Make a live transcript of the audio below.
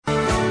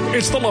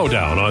It's the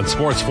Lowdown on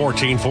Sports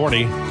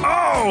 1440.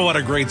 Oh, what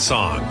a great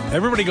song.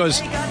 Everybody goes,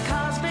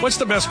 what's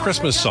the best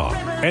Christmas song?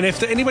 And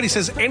if anybody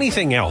says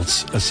anything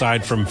else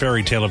aside from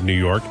Fairy Tale of New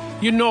York,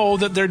 you know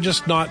that they're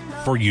just not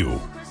for you.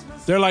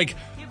 They're like,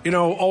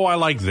 oh, I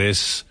like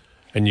this.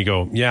 And you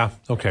go, yeah,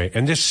 okay.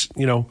 And just,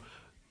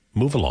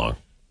 move along.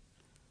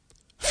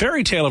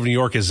 Fairy Tale of New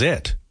York is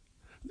it.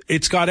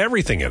 It's got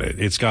everything in it.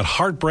 It's got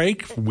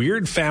heartbreak,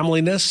 weird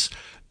familyness,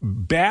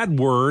 bad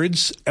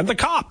words, and the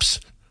cops.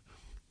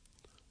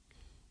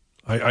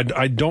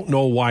 I don't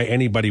know why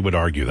anybody would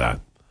argue that.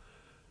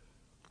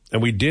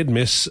 And we did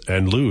miss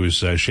and lose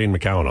Shane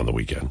McCowan on the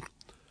weekend.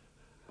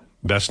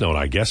 Best known,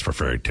 I guess, for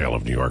Fairy Tale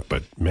of New York.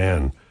 But,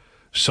 man,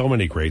 so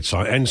many great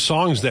songs. And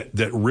songs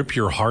that rip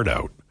your heart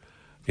out.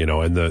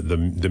 And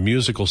the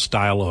musical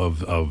style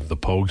of the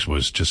Pogues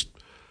was just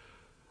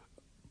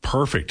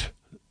perfect.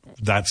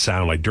 That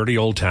sound, like Dirty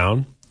Old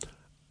Town.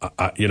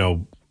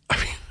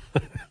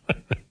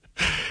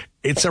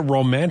 It's a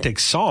romantic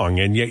song,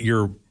 and yet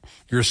you're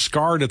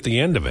scarred at the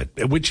end of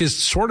it, which is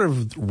sort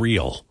of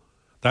real.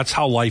 That's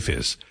how life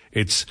is.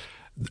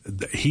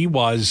 He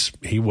was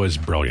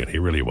brilliant. He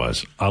really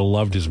was. I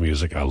loved his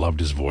music. I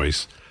loved his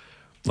voice.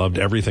 Loved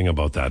everything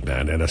about that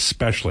band, and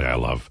especially I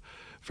love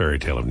Fairy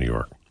Tale of New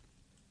York.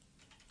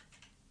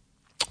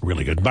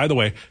 Really good. By the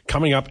way,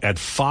 coming up at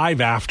 5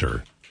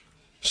 after,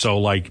 so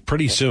like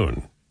pretty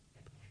soon,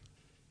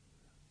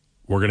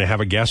 we're going to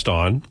have a guest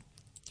on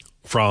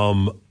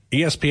from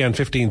ESPN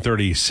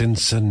 1530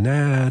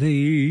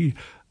 Cincinnati,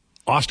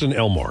 Austin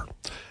Elmore.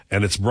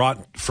 And it's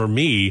brought, for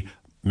me,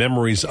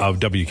 memories of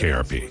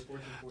WKRP.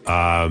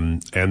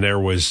 And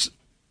there's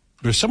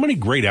so many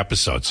great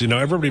episodes.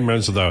 Everybody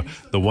remembers the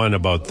one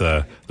about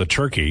the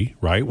turkey,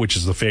 right, which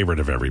is the favorite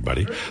of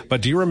everybody.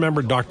 But do you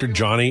remember Dr.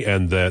 Johnny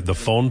and the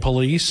phone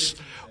police,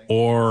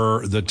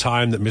 or the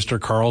time that Mr.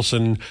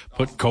 Carlson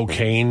put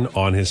cocaine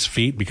on his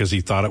feet because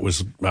he thought it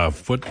was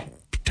foot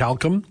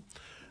talcum?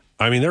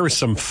 I mean, there were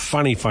some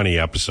funny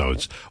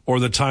episodes. Or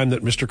the time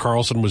that Mr.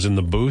 Carlson was in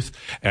the booth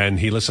and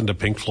he listened to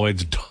Pink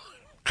Floyd's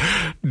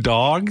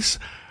Dogs.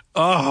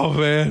 Oh,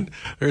 man,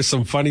 there's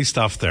some funny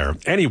stuff there.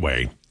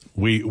 Anyway,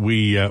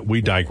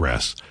 we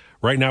digress.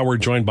 Right now, we're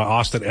joined by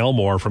Austin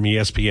Elmore from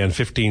ESPN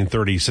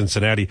 1530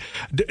 Cincinnati.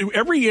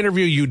 Every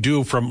interview you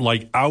do from,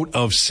 like, out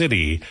of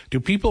city,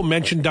 do people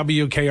mention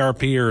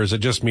WKRP, or is it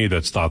just me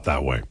that's thought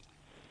that way?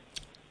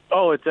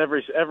 Oh, it's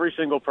every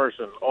single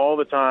person, all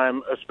the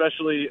time,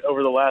 especially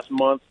over the last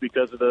month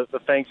because of the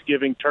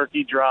Thanksgiving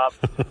turkey drop.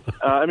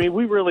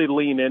 We really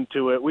lean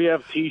into it. We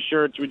have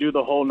T-shirts. We do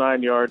the whole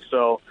 9 yards,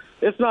 so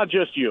it's not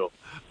just you.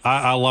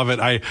 I love it.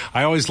 I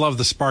always love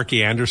the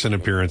Sparky Anderson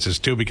appearances,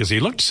 too, because he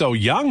looked so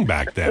young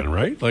back then,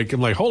 right? I'm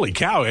like, holy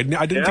cow, I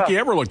didn't think he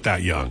ever looked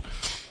that young.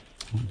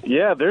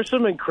 Yeah, there's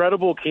some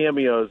incredible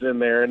cameos in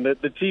there, and the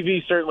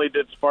TV certainly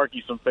did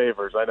Sparky some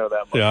favors. I know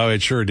that much. Yeah,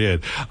 it sure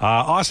did.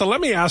 Austin, let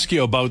me ask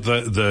you about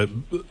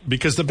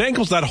because the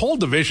Bengals, that whole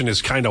division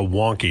is kind of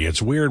wonky.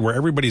 It's weird where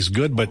everybody's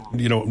good, but,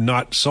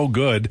 not so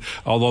good,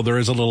 although there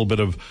is a little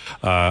bit of,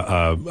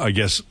 I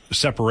guess,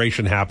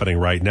 separation happening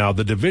right now.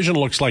 The division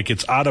looks like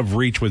it's out of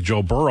reach with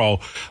Joe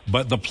Burrow,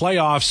 but the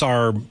playoffs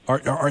are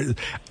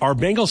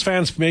Bengals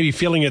fans maybe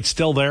feeling it's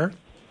still there?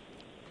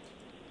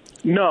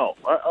 No,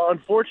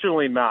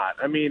 unfortunately not.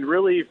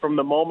 Really, from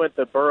the moment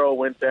that Burrow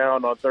went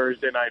down on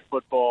Thursday Night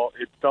Football,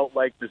 it felt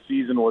like the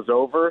season was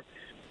over.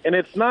 And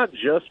it's not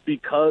just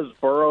because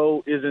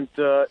Burrow isn't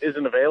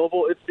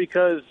available. It's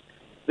because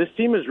this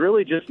team has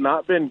really just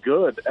not been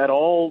good at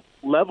all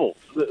levels.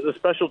 The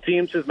special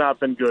teams has not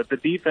been good. The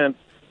defense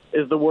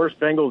is the worst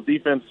Bengals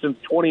defense since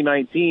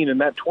 2019,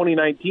 and that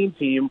 2019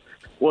 team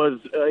was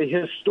a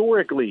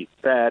historically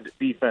bad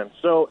defense.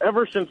 So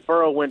ever since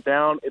Burrow went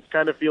down, it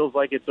kind of feels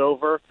like it's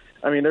over.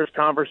 There's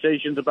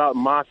conversations about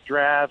mock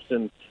drafts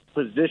and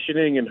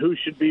positioning and who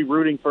should be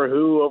rooting for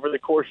who over the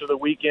course of the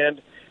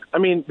weekend.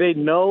 They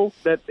know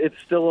that it's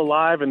still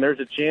alive and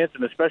there's a chance,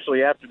 and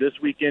especially after this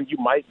weekend, you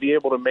might be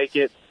able to make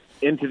it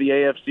into the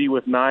AFC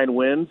with 9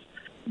 wins.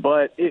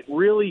 But it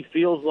really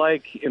feels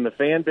like in the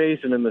fan base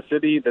and in the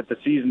city that the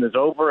season is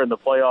over and the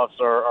playoffs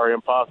are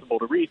impossible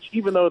to reach,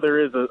 even though there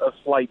is a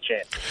slight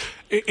chance.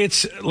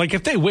 It's like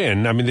if they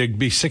win, they'd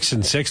be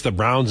 6-6. The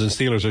Browns and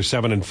Steelers are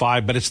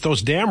 7-5, but it's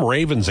those damn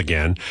Ravens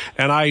again.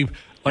 And I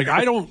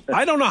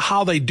don't know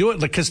how they do it,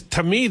 because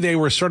to me they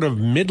were sort of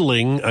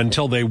middling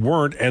until they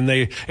weren't, and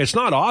it's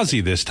not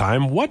Aussie this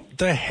time. What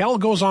the hell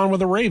goes on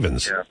with the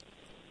Ravens?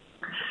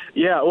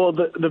 Yeah, well,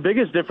 the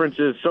biggest difference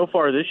is so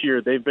far this year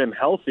they've been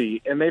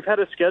healthy, and they've had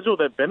a schedule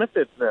that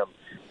benefits them.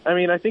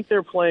 I think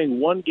they're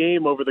playing one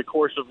game over the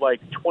course of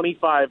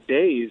 25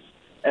 days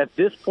at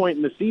this point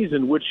in the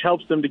season, which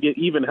helps them to get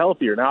even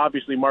healthier. Now,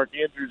 obviously, Mark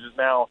Andrews is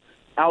now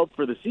out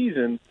for the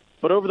season,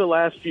 but over the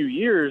last few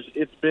years,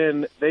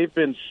 they've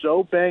been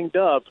so banged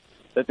up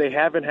that they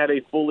haven't had a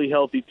fully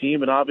healthy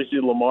team, and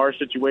obviously Lamar's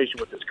situation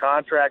with his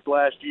contract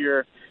last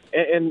year.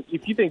 And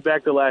if you think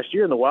back to last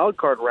year in the wild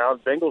card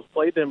round, Bengals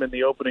played them in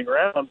the opening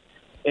round,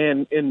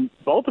 and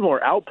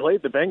Baltimore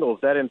outplayed the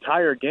Bengals that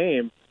entire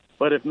game.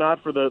 But if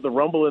not for the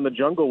rumble in the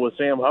jungle with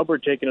Sam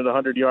Hubbard taking it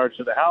 100 yards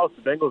to the house,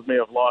 the Bengals may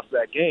have lost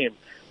that game.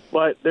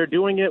 But they're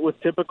doing it with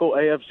typical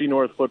AFC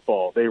North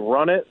football. They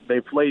run it,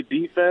 they play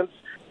defense,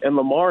 and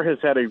Lamar has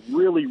had a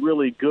really,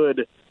 really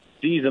good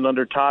season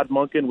under Todd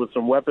Monken with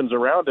some weapons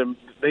around him.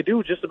 They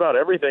do just about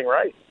everything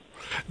right.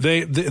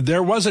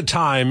 There was a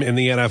time in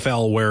the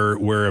NFL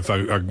where if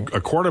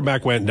a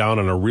quarterback went down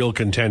on a real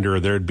contender,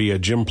 there'd be a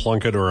Jim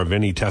Plunkett or a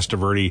Vinny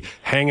Testaverde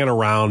hanging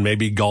around,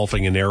 maybe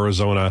golfing in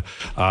Arizona,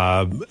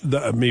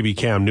 maybe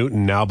Cam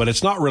Newton now, but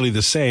it's not really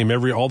the same.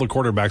 All the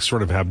quarterbacks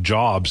sort of have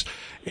jobs.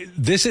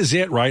 This is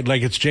it, right?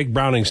 Like it's Jake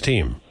Browning's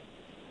team.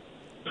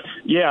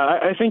 Yeah,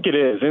 I think it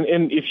is.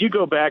 And if you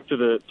go back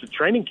to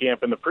training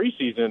camp in the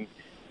preseason,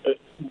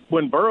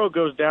 when Burrow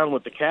goes down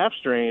with the calf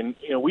strain,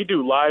 we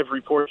do live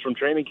reports from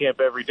training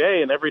camp every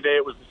day, and every day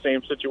it was the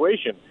same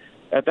situation.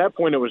 At that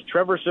point, it was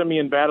Trevor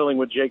Siemian battling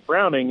with Jake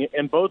Browning,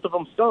 and both of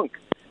them stunk.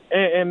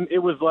 And it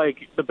was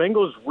like the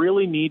Bengals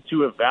really need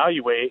to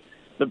evaluate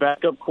the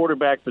backup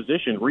quarterback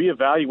position,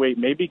 reevaluate,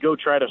 maybe go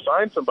try to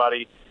sign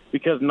somebody,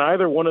 because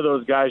neither one of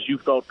those guys you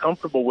felt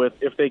comfortable with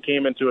if they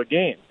came into a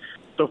game.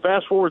 So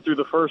fast forward through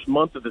the first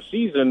month of the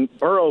season,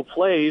 Burrow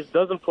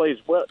doesn't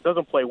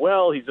play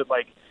well. He's at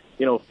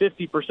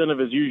 50% of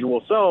his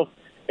usual self,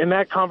 and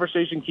that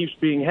conversation keeps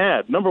being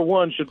had. Number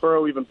one, should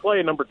Burrow even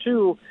play? Number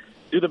two,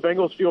 do the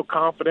Bengals feel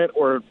confident,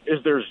 or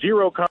is there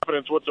zero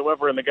confidence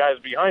whatsoever in the guys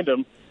behind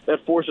him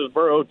that forces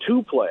Burrow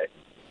to play?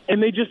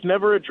 And they just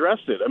never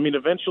addressed it. I mean,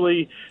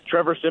 eventually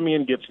Trevor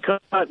Siemian gets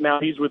cut.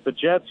 Now he's with the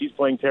Jets. He's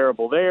playing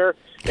terrible there.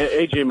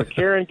 A.J.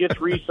 McCarron gets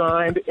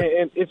re-signed.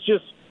 And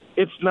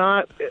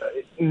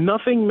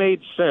nothing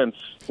made sense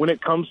when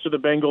it comes to the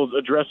Bengals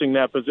addressing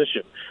that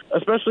position,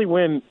 especially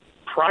when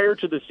prior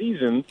to the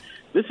season,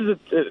 this is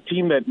a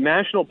team that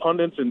national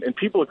pundits and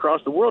people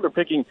across the world are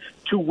picking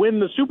to win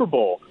the Super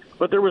Bowl.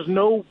 But there was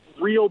no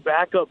real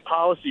backup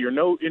policy or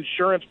no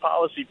insurance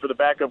policy for the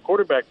backup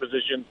quarterback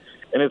position,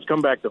 and it's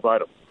come back to bite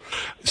them.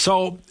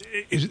 So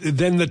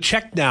then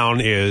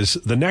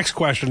the next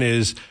question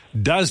is,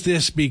 does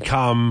this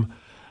become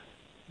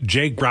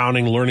Jake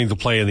Browning learning to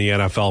play in the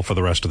NFL for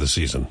the rest of the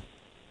season?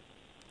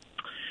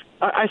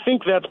 I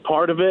think that's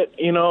part of it,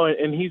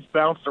 and he's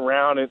bounced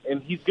around,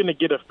 and he's going to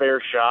get a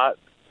fair shot.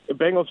 The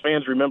Bengals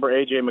fans remember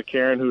A.J.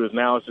 McCarron, who is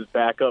now his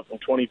backup from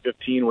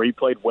 2015, where he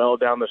played well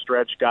down the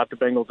stretch, got the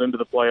Bengals into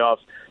the playoffs,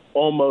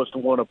 almost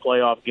won a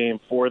playoff game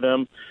for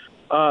them.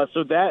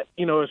 So that,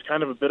 is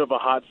kind of a bit of a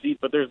hot seat,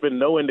 but there's been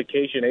no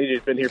indication.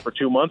 A.J.'s been here for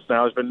 2 months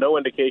now. There's been no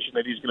indication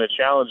that he's going to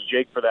challenge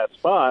Jake for that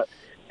spot,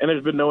 and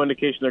there's been no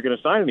indication they're going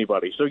to sign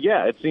anybody. So,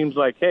 yeah, it seems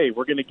like, hey,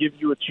 we're going to give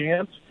you a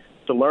chance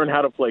to learn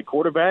how to play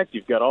quarterback.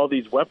 You've got all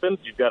these weapons.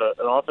 You've got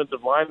an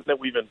offensive line that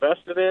we've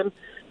invested in.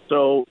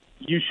 So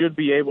you should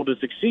be able to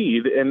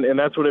succeed, and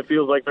that's what it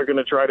feels like they're going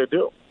to try to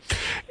do.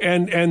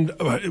 And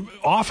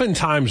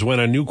oftentimes when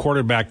a new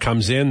quarterback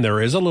comes in,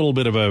 there is a little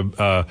bit of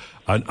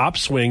an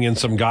upswing in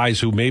some guys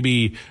who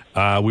maybe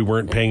we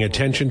weren't paying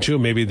attention to.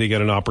 Maybe they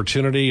get an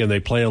opportunity and they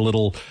play a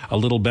little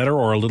better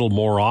or a little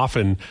more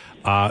often.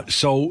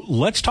 So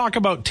let's talk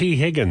about T.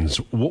 Higgins.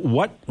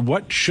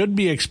 What should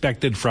be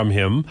expected from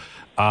him?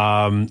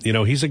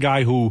 He's a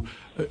guy who,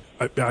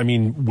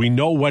 we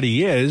know what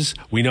he is.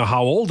 We know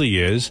how old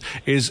he is.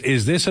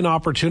 Is this an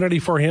opportunity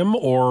for him,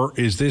 or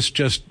is this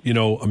just,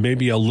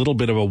 maybe a little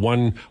bit of a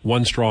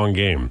one strong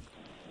game?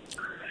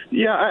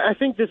 Yeah, I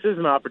think this is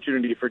an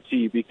opportunity for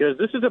T, because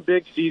this is a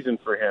big season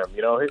for him.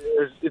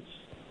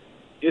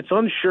 It's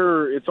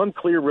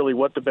unclear really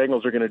what the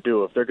Bengals are going to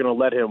do, if they're going to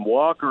let him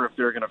walk or if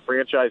they're going to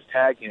franchise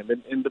tag him.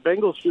 And the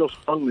Bengals feel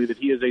strongly that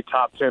he is a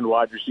top 10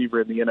 wide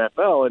receiver in the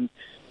NFL. And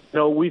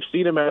we've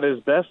seen him at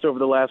his best over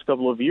the last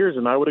couple of years,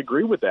 and I would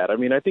agree with that. I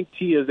mean, I think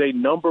T is a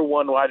number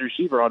one wide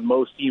receiver on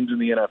most teams in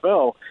the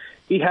NFL.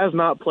 He has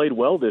not played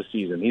well this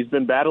season. He's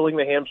been battling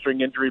the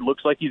hamstring injury.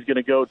 Looks like he's going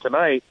to go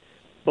tonight,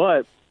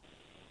 but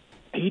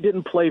he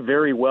didn't play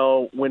very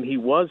well when he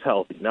was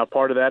healthy. Now,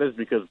 part of that is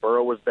because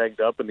Burrow was banged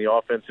up and the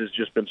offense has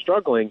just been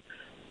struggling,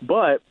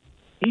 but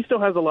he still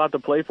has a lot to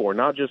play for,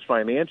 not just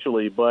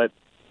financially, but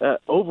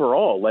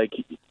overall. Like,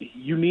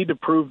 you need to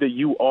prove that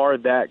you are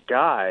that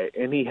guy,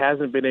 and he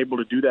hasn't been able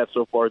to do that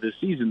so far this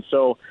season.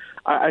 So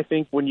I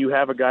think when you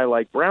have a guy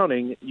like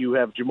Browning, you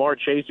have Jamar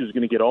Chase, who's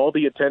going to get all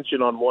the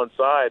attention on one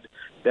side.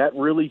 That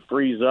really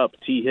frees up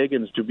T.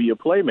 Higgins to be a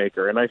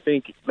playmaker, and I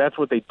think that's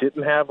what they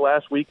didn't have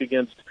last week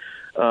against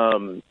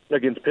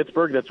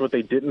Pittsburgh. That's what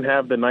they didn't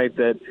have the night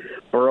that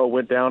Burrow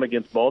went down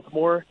against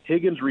Baltimore.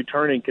 Higgins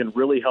returning can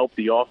really help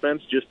the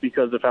offense just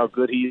because of how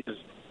good he is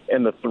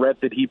and the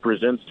threat that he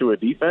presents to a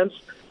defense.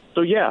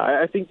 So, yeah,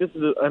 I think this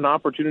is an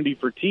opportunity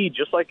for T,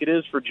 just like it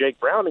is for Jake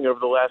Browning over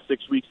the last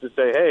 6 weeks, to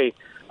say, hey,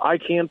 I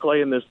can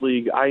play in this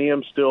league. I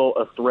am still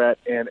a threat,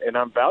 and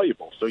I'm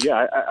valuable. So,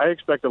 yeah, I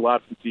expect a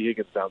lot from T.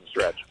 Higgins down the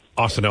stretch.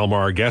 Austin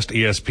Elmore, our guest,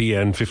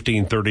 ESPN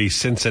 1530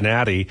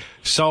 Cincinnati.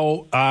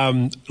 So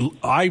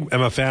I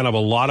am a fan of a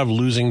lot of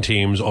losing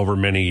teams over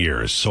many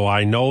years. So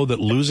I know that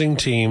losing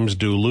teams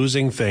do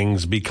losing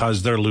things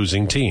because they're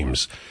losing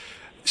teams.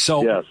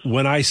 So yes.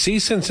 When I see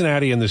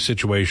Cincinnati in this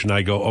situation,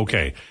 I go,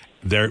 okay,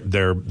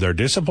 They're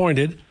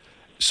disappointed.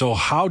 So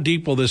how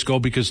deep will this go?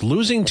 Because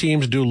losing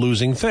teams do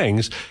losing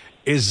things.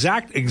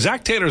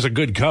 Zach Taylor's a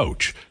good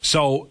coach,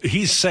 so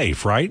he's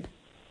safe, right?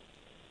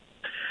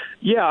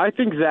 Yeah, I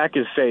think Zach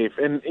is safe.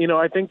 And,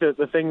 I think that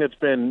the thing that's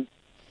been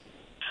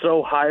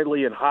so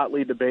highly and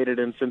hotly debated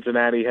in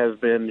Cincinnati has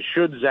been,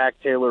 should Zach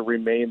Taylor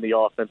remain the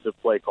offensive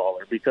play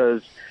caller?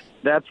 Because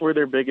that's where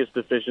their biggest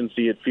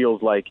deficiency, it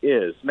feels like,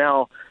 is.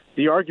 Now,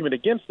 the argument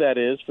against that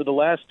is, for the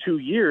last 2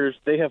 years,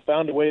 they have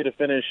found a way to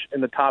finish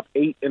in the top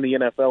 8 in the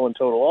NFL in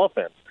total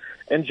offense.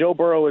 And Joe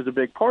Burrow is a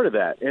big part of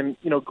that. And,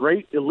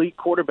 great elite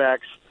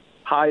quarterbacks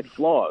hide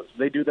flaws.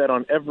 They do that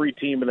on every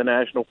team in the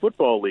National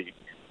Football League.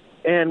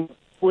 And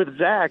with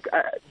Zach,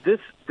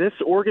 this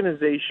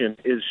organization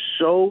is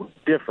so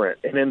different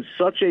and in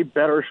such a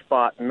better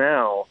spot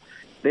now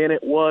than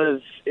it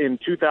was in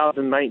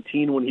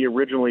 2019 when he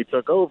originally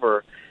took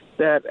over,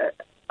 that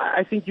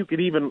I think you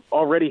could even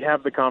already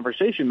have the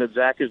conversation that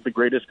Zach is the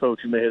greatest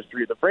coach in the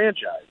history of the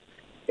franchise.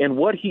 And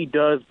what he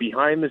does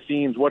behind the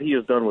scenes, what he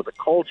has done with the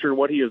culture,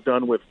 what he has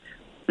done with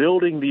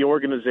building the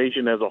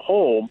organization as a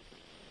whole,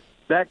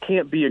 that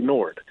can't be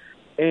ignored.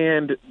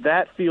 And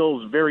that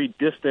feels very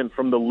distant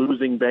from the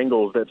losing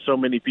Bengals that so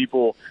many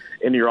people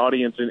in your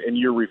audience and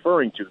you're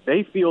referring to.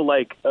 They feel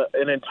like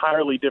an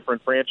entirely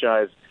different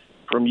franchise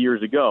from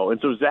years ago. And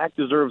so Zach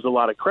deserves a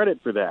lot of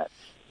credit for that.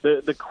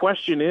 The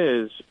question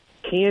is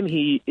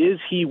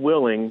he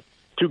willing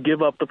to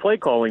give up the play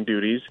calling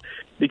duties,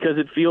 because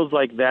it feels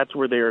like that's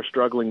where they are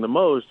struggling the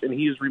most, and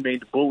he's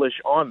remained bullish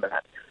on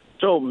that.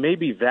 So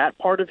maybe that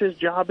part of his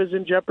job is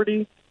in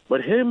jeopardy,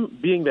 but him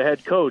being the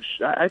head coach,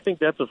 I think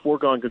that's a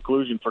foregone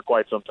conclusion for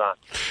quite some time.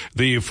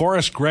 The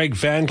Forrest Gregg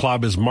fan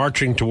club is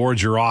marching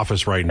towards your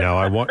office right now.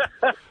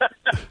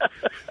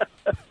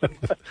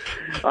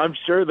 I'm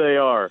sure they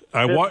are.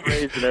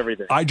 And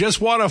everything. I just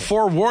want to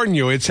forewarn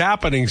you, it's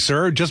happening,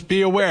 sir. Just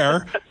be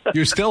aware.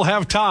 You still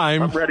have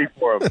time. I'm ready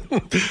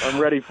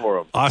for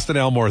him. Austin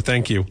Elmore,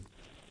 thank you.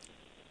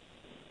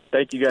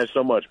 Thank you guys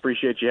so much.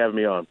 Appreciate you having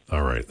me on.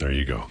 All right, there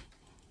you go.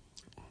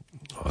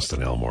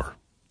 Austin Elmore.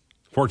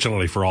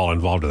 Fortunately for all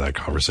involved in that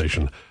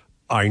conversation,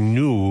 I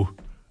knew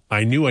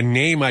a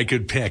name I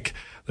could pick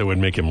that would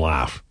make him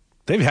laugh.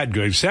 They've had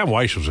good. Sam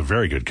Weiss was a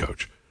very good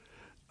coach.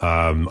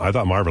 I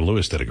thought Marvin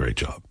Lewis did a great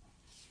job.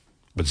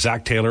 But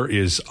Zach Taylor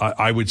is,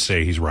 I would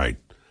say he's right.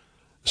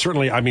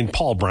 Certainly,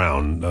 Paul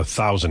Brown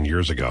 1,000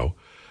 years ago.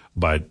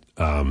 But,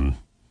 no,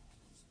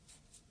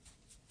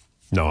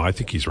 I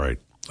think he's right.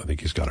 I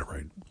think he's got it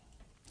right.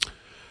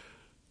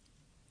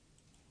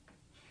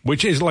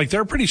 Which is,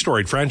 they're a pretty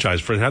storied franchise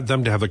for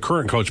them to have the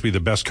current coach be the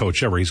best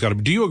coach ever. He's got to,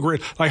 do you agree?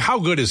 How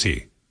good is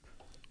he?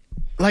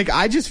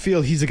 I just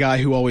feel he's a guy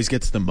who always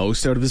gets the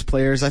most out of his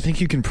players. I think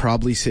you can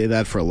probably say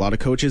that for a lot of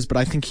coaches, but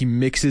I think he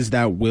mixes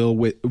that well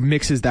with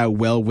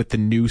the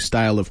new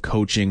style of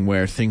coaching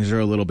where things are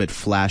a little bit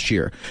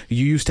flashier.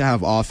 You used to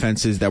have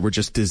offenses that were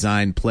just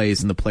designed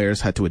plays and the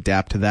players had to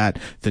adapt to that.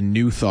 The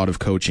new thought of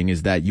coaching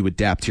is that you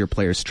adapt to your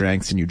players'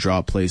 strengths and you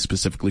draw plays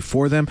specifically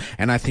for them.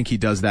 And I think he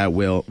does that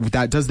well.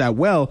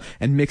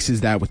 And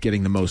mixes that with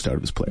getting the most out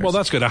of his players. Well,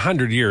 that's good.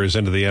 100 years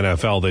into the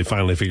NFL, they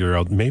finally figure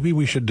out maybe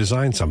we should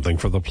design something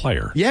for the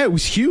player. Yeah, it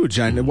was huge.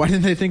 Why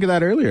didn't they think of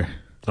that earlier?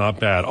 Not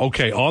bad.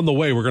 Okay, on the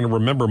way, we're going to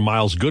remember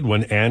Miles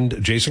Goodwin,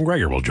 and Jason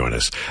Greger will join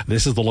us.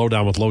 This is the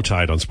Lowdown with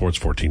Lowetide on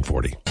Sports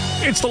 1440.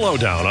 It's the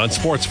Lowdown on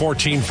Sports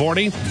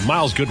 1440.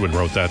 Miles Goodwin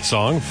wrote that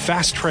song,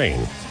 Fast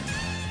Train.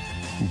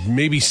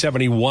 Maybe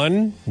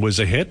 71 was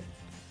a hit,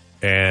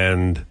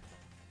 and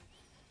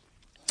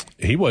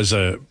he was,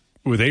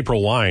 with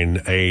April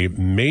Wine, a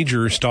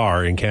major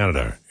star in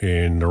Canada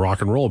in the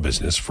rock and roll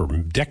business for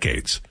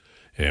decades,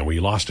 and we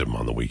lost him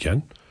on the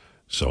weekend.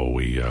 So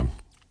we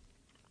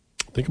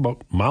think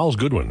about Miles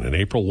Goodwin and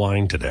April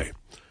Wine today.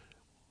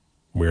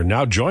 We're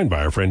now joined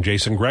by our friend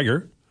Jason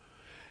Greger.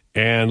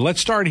 And let's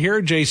start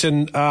here,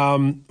 Jason.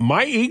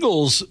 My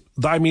Eagles,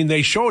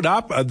 they showed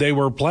up. They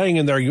were playing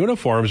in their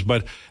uniforms,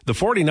 but the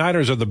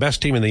 49ers are the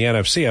best team in the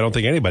NFC. I don't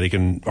think anybody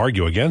can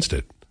argue against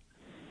it.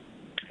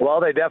 Well,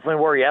 they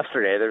definitely were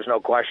yesterday. There's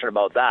no question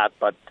about that.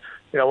 But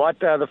you know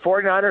what? The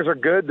 49ers are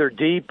good. They're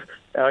deep.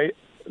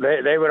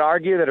 They would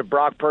argue that if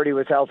Brock Purdy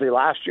was healthy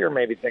last year,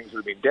 maybe things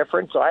would be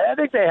different. So I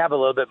think they have a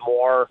little bit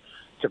more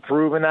to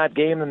prove in that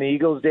game than the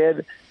Eagles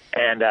did,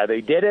 and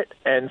they did it.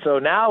 And so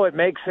now it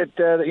makes it,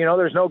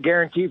 there's no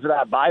guarantee for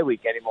that bye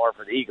week anymore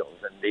for the Eagles.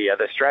 And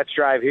the stretch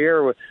drive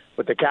here with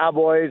the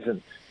Cowboys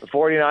and the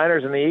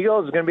 49ers and the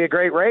Eagles is going to be a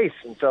great race.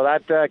 And so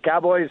that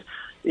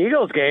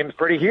Cowboys-Eagles game is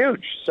pretty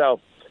huge.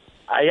 So,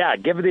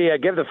 give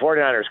the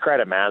 49ers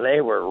credit, man. They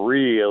were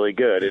really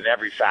good in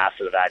every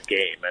facet of that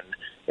game. And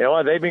you know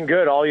what? They've been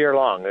good all year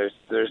long.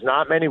 There's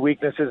not many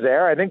weaknesses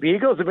there. I think the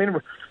Eagles have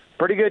been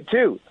pretty good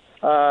too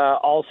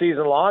all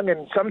season long,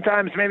 and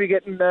sometimes maybe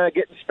getting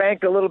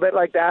spanked a little bit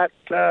like that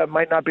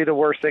might not be the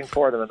worst thing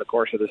for them in the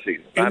course of the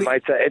season. I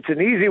might say it's an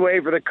easy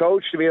way for the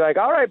coach to be like,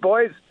 all right,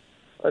 boys,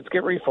 let's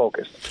get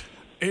refocused.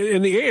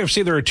 In the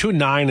AFC, there are 2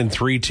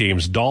 9-3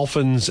 teams,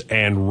 Dolphins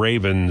and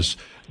Ravens.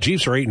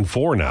 Chiefs are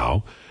 8-4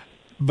 now.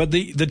 But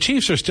the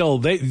Chiefs are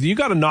still, you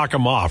got to knock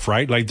them off,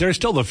 right? Like, they're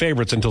still the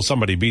favorites until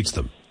somebody beats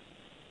them.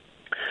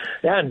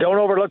 Yeah, and don't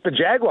overlook the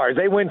Jaguars.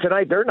 They win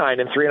tonight. They're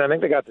 9-3, and I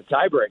think they got the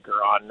tiebreaker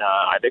on.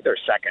 I think they're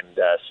second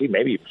seed,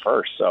 maybe even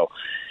first. So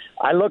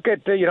I look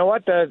at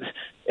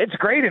it's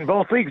great in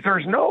both leagues.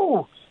 There's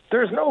no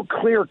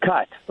clear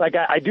cut. Like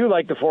I do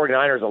like the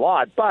 49ers a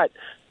lot, but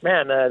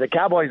man, the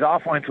Cowboys'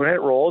 offense when it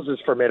rolls is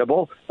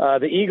formidable.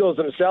 The Eagles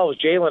themselves,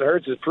 Jalen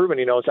Hurts has proven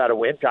he knows how to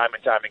win time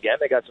and time again.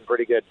 They got some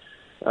pretty good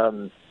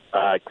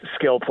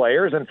skill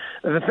players. And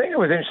the thing that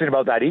was interesting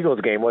about that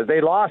Eagles game was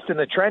they lost in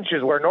the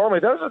trenches where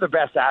normally those are the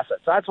best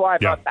assets. That's why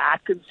I'm not that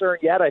concerned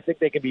yet. I think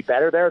they can be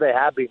better there. They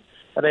have been.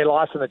 And they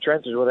lost in the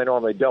trenches where they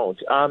normally don't.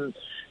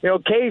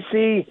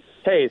 KC,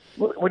 hey,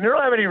 when you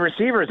don't have any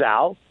receivers,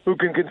 Al, who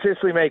can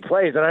consistently make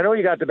plays, and I know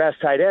you got the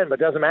best tight end, but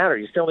it doesn't matter.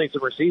 You still need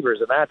some receivers,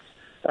 and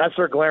that's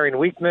their glaring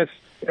weakness.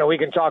 We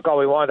can talk all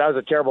we want. That was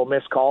a terrible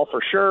missed call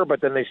for sure,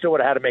 but then they still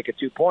would have had to make a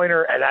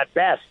two-pointer, and at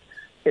best,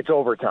 it's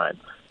overtime.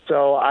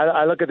 So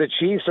I look at the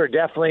Chiefs are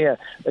definitely a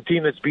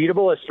team that's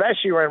beatable,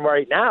 especially when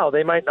right now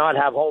they might not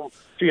have home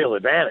field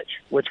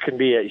advantage, which can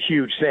be a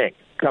huge thing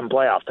come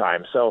playoff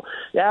time. So,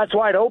 yeah, it's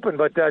wide open,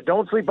 but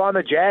don't sleep on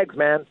the Jags,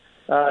 man.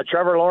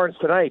 Trevor Lawrence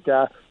tonight.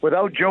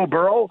 Without Joe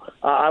Burrow,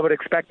 I would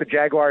expect the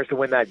Jaguars to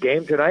win that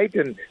game tonight,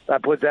 and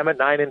that puts them at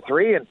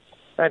 9-3.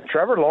 And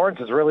Trevor Lawrence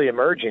is really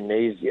emerging.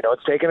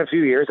 It's taken a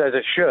few years, as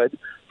it should,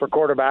 for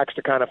quarterbacks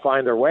to kind of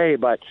find their way.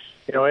 But,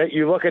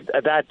 you look at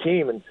that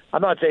team, and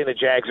I'm not saying the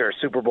Jags are a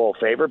Super Bowl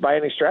favorite by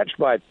any stretch,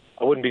 but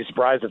I wouldn't be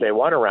surprised if they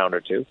won a round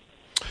or two.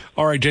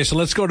 All right, Jason,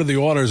 let's go to the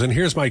Oilers. And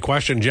here's my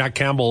question. Jack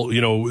Campbell,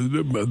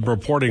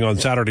 reporting on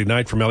Saturday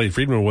night from Elliot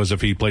Friedman was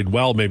if he played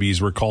well, maybe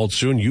he's recalled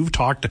soon. You've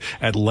talked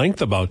at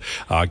length about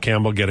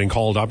Campbell getting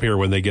called up here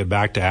when they get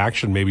back to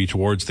action, maybe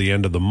towards the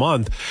end of the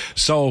month.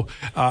 So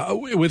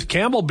with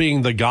Campbell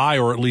being the guy,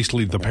 or at least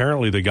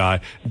apparently the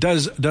guy,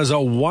 does a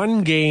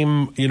one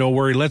game,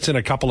 where he lets in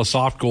a couple of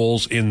soft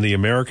goals in the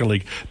American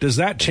League, does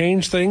that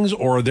change things,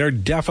 or they're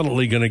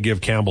definitely going to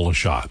give Campbell a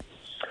shot?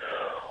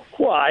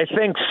 Well,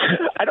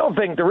 I don't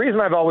think the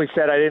reason I've always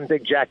said I didn't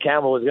think Jack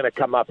Campbell was going to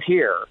come up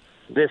here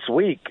this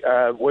week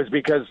was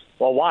because,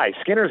 well, why?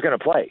 Skinner's going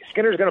to play.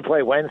 Skinner's going to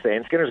play Wednesday,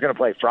 and Skinner's going to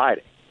play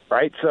Friday,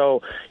 right?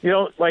 So,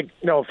 no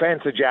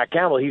offense to Jack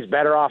Campbell, he's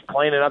better off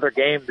playing another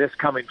game this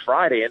coming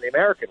Friday in the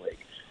American League.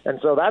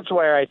 And so that's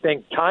where I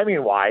think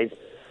timing-wise,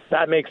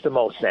 that makes the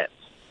most sense,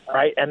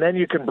 right? And then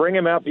you can bring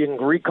him up. You can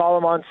recall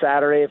him on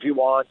Saturday if you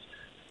want.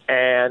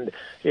 And,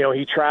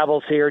 he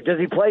travels here.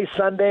 Does he play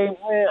Sunday?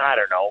 I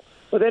don't know.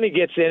 But then he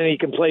gets in and he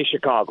can play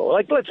Chicago.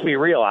 Like, let's be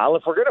real, Al.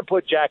 If we're going to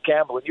put Jack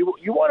Campbell in,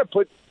 you want to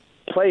put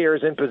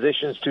players in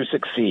positions to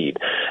succeed.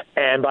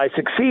 And by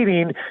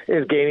succeeding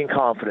is gaining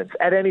confidence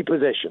at any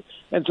position.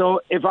 And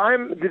so if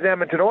I'm the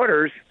Edmonton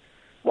Oilers,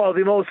 well,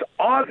 the most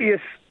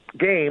obvious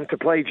game to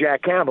play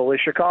Jack Campbell is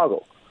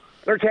Chicago.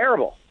 They're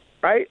terrible,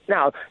 right?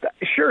 Now,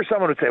 sure,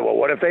 someone would say, well,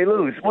 what if they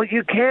lose? Well,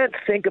 you can't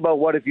think about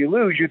what if you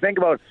lose. You think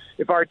about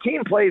if our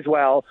team plays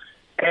well,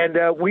 and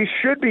we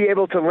should be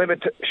able to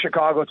limit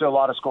Chicago to a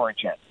lot of scoring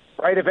chances,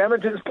 right? If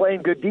Edmonton's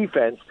playing good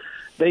defense,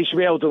 they should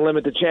be able to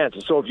limit the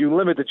chances. So if you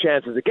limit the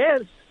chances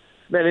against,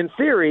 then in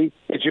theory,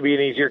 it should be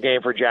an easier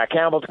game for Jack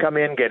Campbell to come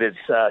in, get his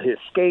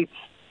skates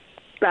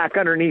back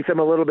underneath him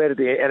a little bit at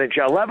the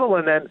NHL level,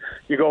 and then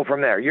you go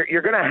from there.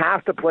 You're going to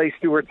have to play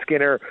Stuart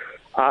Skinner.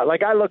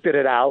 Like I looked at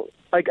it out.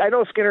 Like I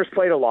know Skinner's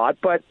played a lot,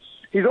 but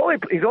he's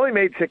only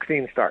made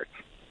 16 starts.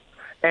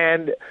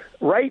 And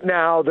right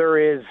now there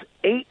is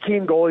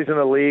 18 goalies in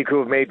the league who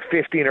have made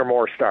 15 or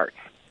more starts.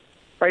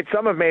 Right?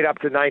 Some have made up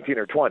to 19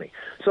 or 20.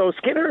 So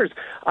Skinner's,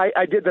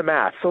 I did the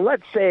math. So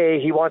let's say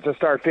he wants to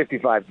start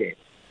 55 games.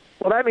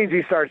 Well, that means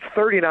he starts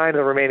 39 of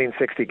the remaining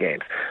 60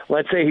 games.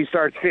 Let's say he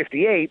starts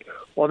 58.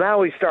 Well,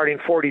 now he's starting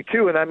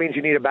 42, and that means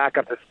you need a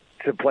backup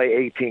to play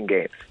 18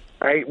 games.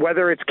 Right?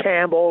 Whether it's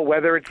Campbell,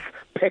 whether it's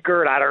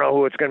Pickard, I don't know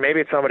who it's going to. Maybe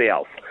it's somebody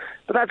else.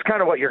 But that's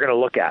kind of what you're going to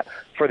look at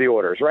for the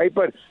Oilers, right?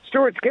 But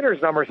Stuart Skinner's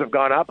numbers have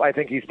gone up. I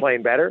think he's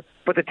playing better,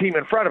 but the team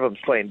in front of him is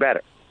playing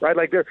better, right?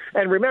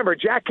 And remember,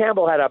 Jack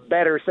Campbell had a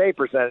better save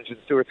percentage than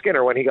Stuart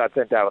Skinner when he got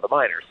sent out of the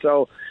minors.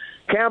 So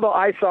Campbell,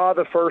 I saw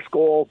the first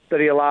goal that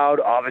he allowed,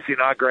 obviously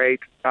not great.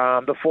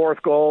 The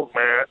fourth goal,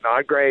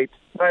 not great.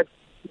 But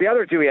the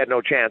other two he had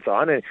no chance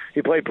on, and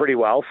he played pretty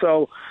well.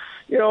 So,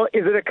 is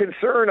it a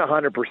concern?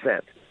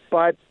 100%.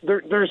 But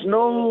there's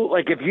no,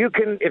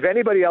 if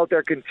anybody out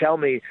there can tell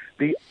me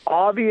the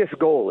obvious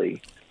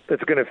goalie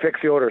that's going to fix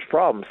the Oilers'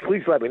 problems,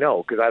 please let me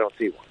know, because I don't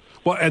see one.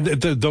 Well, and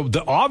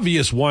the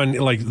obvious one,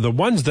 like the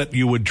ones that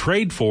you would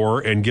trade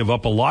for and give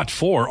up a lot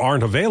for,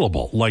 aren't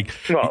available.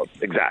 Well,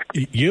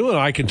 exactly. You and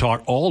I can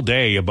talk all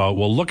day about,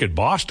 well, look at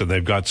Boston.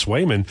 They've got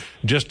Swayman,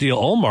 just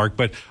deal Ullmark,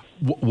 but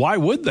why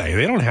would they?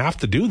 They don't have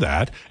to do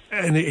that.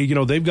 And,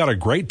 they've got a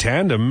great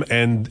tandem,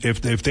 and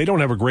if they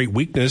don't have a great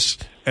weakness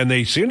and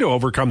they seem to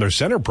overcome their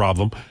center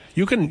problem,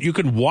 you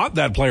can want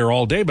that player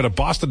all day, but if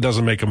Boston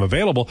doesn't make him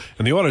available,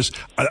 and the Oilers,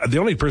 the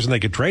only person they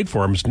could trade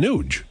for him is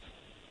Nuge.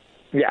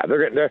 Yeah,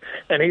 they're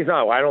and he's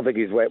not. I don't think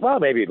he's waived. Well,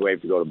 maybe he'd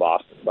waive to go to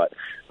Boston, but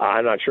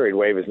I'm not sure he'd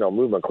waive his no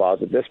movement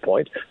clause at this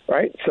point,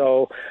 right?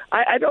 So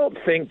I don't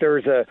think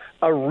there's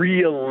a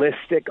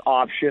realistic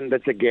option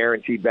that's a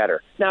guaranteed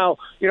better. Now,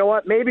 you know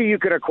what? Maybe you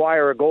could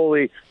acquire a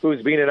goalie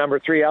who's been a number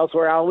 3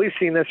 elsewhere. Al, we've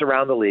seen this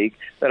around the league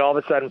that all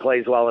of a sudden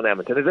plays well in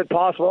Edmonton. Is it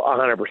possible?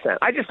 100%.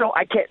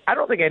 I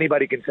don't think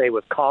anybody can say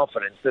with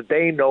confidence that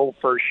they know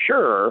for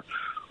sure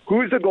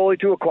who's the goalie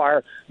to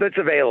acquire that's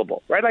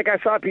available, right? Like I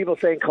saw people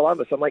saying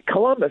Columbus. I'm like,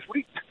 Columbus?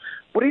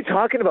 What are you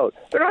talking about?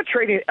 They're not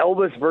trading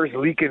Elvis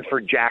Verzlikins for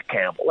Jack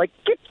Campbell. Like,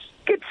 get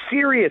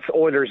serious,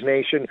 Oilers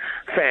Nation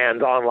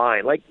fans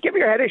online. Like, give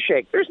your head a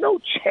shake. There's no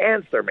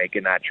chance they're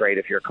making that trade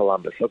if you're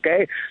Columbus,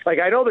 okay? Like,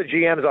 I know the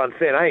GM's on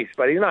thin ice,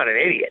 but he's not an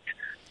idiot.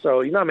 So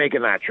he's not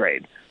making that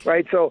trade,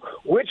 right? So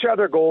which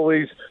other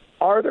goalies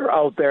are there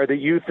out there that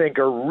you think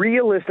are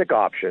realistic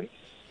options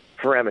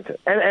for Edmonton?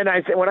 And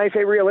when I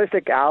say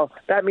realistic, Al,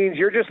 that means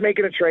you're just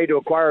making a trade to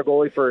acquire a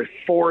goalie for a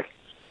 4th,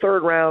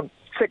 3rd round,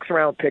 6th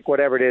round pick,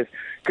 whatever it is,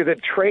 because a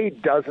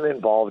trade doesn't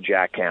involve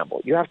Jack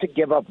Campbell. You have to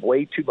give up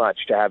way too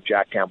much to have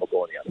Jack Campbell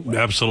going the other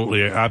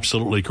way.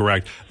 Absolutely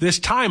correct. This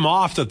time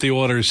off that the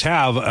Oilers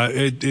have,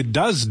 it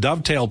does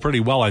dovetail pretty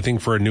well, I think,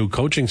 for a new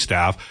coaching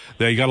staff.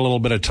 They got a little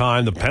bit of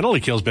time. The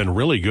penalty kill's been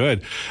really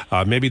good.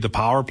 Maybe the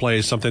power play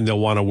is something they'll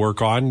want to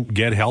work on,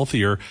 get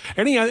healthier.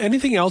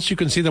 Anything else you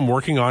can see them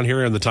working on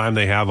here in the time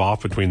they have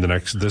off between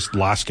this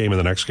last game and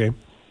the next game?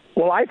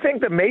 Well, I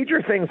think the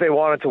major things they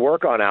wanted to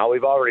work on, Al,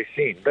 we've already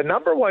seen. The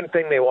number one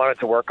thing they wanted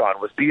to work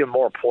on was be a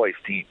more poised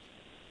team,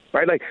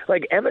 right?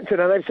 Like Edmonton,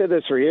 and I've said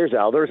this for years,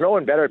 Al, there's no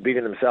one better at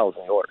beating themselves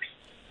than the Oilers.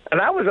 And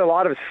that was a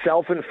lot of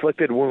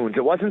self-inflicted wounds.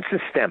 It wasn't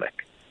systemic.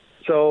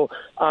 So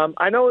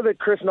I know that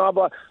Chris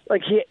Knobloch,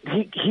 like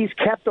he's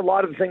kept a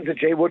lot of the things that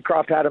Jay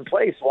Woodcroft had in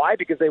place. Why?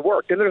 Because they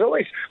worked. And there's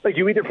always, like,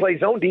 you either play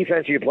zone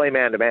defense or you play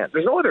man-to-man.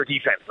 There's no other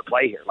defense to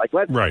play here. Like,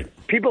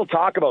 people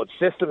talk about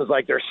systems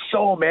like there's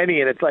so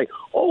many, and it's like,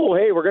 oh,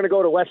 hey, we're going to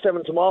go to West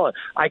Edmonton Mall, and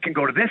I can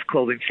go to this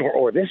clothing store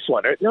or this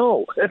one.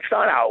 No, that's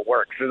not how it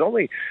works. There's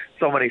only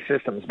so many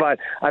systems. But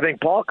I think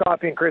Paul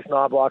Coffey and Chris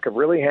Knobloch have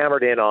really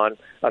hammered in on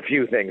a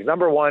few things.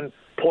 Number one,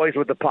 poise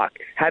with the puck.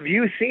 Have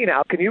you seen,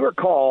 Al, can you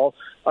recall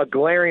a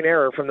glaring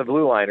error from the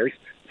Blue Liners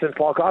since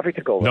Paul Coffey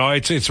took over? No,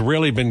 it's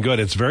really been good.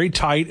 It's very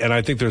tight, and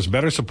I think there's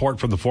better support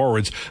from the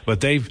forwards,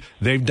 but they've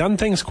done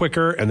things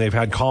quicker, and they've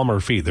had calmer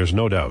feet. There's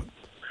no doubt.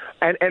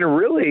 And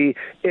really,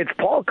 it's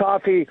Paul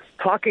Coffey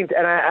talking to,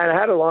 and I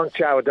had a long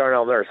chat with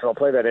Darnell Nurse, and I'll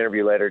play that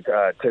interview later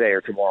today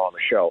or tomorrow on the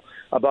show,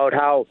 about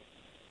how,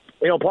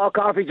 you know, Paul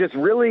Coffey just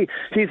really,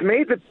 he's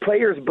made the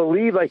players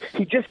believe, like,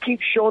 he just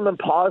keeps showing them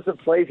positive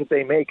plays that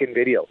they make in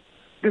video.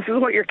 This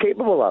is what you're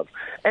capable of.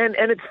 And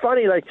it's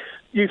funny, like,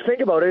 you think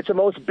about it, it's the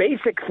most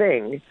basic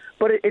thing,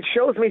 but it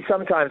shows me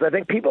sometimes, I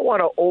think people want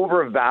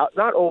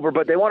to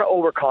but they want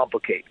to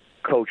overcomplicate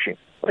coaching.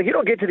 Like, you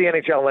don't get to the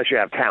NHL unless you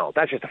have talent.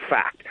 That's just a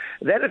fact.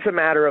 Then it's a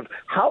matter of,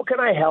 how can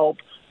I help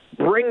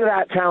bring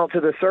that talent to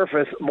the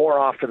surface more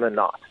often than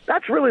not?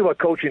 That's really what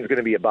coaching is going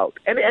to be about.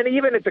 And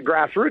even at the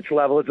grassroots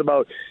level, it's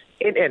about,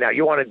 and now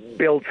you want to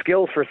build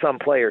skills for some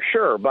players,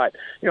 sure, but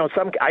you know,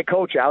 I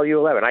coach Al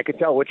U11. I can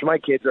tell which of my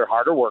kids are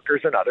harder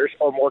workers than others,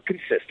 or more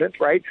consistent,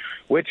 right?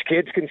 Which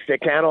kids can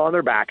stick handle on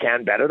their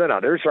backhand better than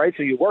others, right?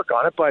 So you work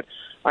on it, but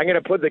I'm going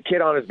to put the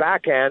kid on his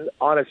backhand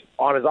on his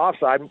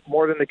offside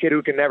more than the kid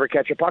who can never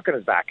catch a puck on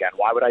his backhand.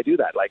 Why would I do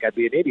that? Like, I'd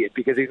be an idiot,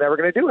 because he's never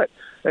going to do it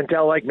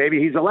until, like,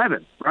 maybe he's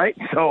 11, right?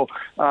 So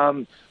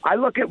I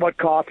look at what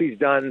Coffey's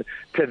done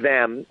to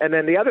them, and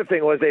then the other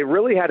thing was they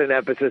really had an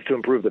emphasis to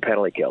improve the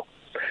penalty kill.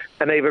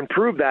 And they've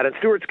improved that. And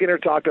Stuart Skinner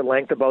talked at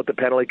length about the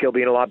penalty kill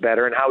being a lot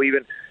better, and how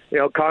even, you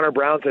know, Connor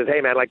Brown says,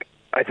 hey, man, like,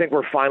 I think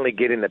we're finally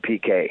getting the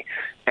PK.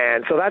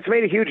 And so that's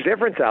made a huge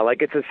difference, Al.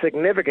 Like, it's a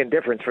significant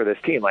difference for this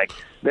team. Like,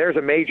 there's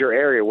a major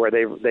area where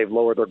they've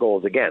lowered their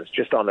goals against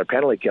just on their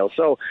penalty kill.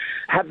 So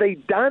have they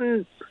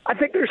done, I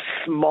think there's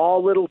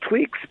small little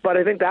tweaks, but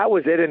I think that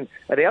was it. And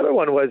the other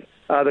one was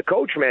the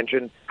coach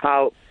mentioned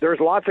how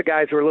there's lots of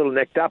guys who are a little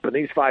nicked up, and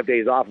these 5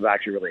 days off have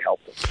actually really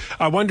helped them.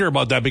 I wonder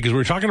about that, because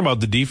we're talking about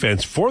the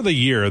defense. For the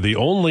year, the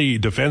only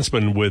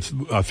defenseman with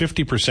a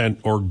 50%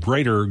 or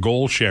greater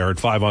goal share at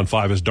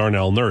 5-on-5 is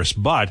Darnell Nurse.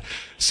 But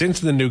since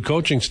the new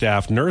coaching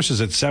staff, Nurse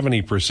is at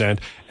 70%,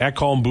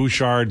 Ekholm,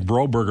 Bouchard,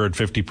 Broberger at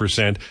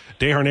 50%,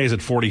 Desharnais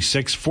at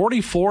 46,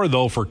 44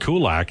 though for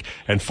Kulak,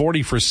 and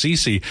 40 for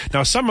Ceci.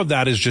 Now, some of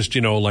that is just,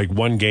 you know, like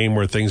one game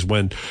where things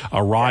went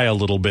awry a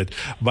little bit,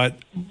 but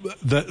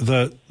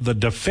the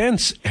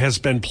defense has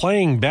been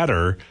playing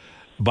better.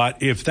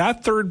 But if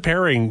that third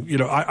pairing, you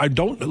know, I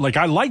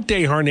like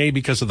Desharnais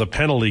because of the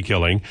penalty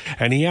killing,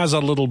 and he has a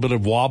little bit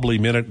of wobbly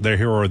minute there,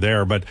 here or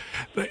there. But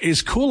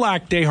is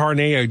Kulak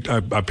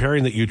Desharnais a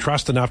pairing that you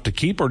trust enough to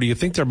keep, or do you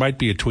think there might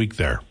be a tweak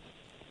there?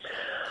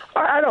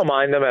 I don't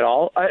mind them at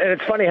all. And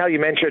it's funny how you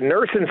mentioned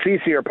Nurse and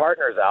Cece are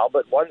partners, Al,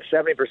 but one's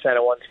 70%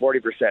 and one's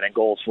 40% in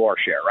goals for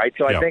share, right?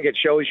 So I think it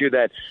shows you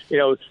that,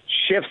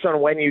 shifts on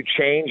when you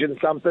change in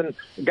something,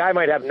 the guy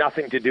might have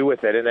nothing to do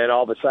with it. And then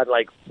all of a sudden,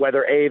 like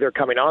whether they're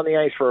coming on the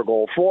ice for a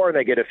goal for and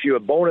they get a few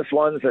bonus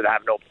ones that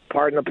have no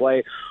part in the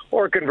play,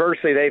 or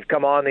conversely, they've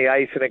come on the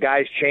ice and a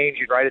guy's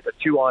changing right at the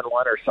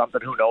 2-on-1 or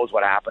something. Who knows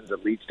what happens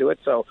that leads to it.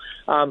 So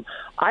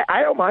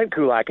I don't mind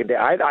Kulak. And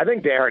I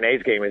think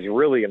Desharnais' game has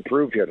really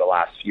improved here the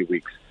last few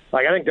weeks.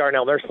 Like, I think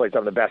Darnell Nurse played some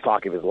of the best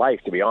hockey of his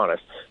life, to be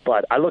honest.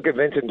 But I look at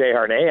Vincent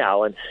Desharnais,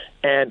 Alan,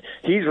 and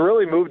he's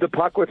really moved the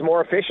puck with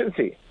more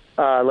efficiency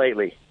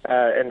lately.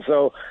 And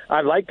so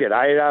I liked it.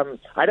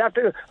 I'd have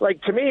to,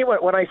 to me,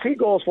 when I see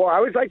goals for, I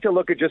always like to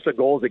look at just the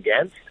goals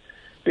against,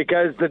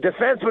 because the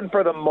defensemen,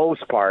 for the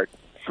most part,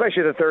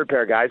 especially the third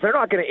pair guys, they're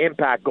not going to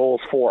impact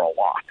goals for a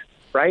lot,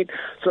 right?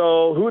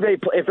 So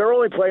if they're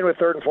only playing with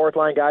third and fourth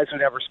line guys who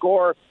never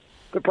score,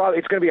 it's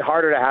going to be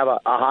harder to have a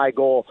high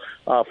goal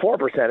for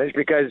percentage,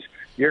 because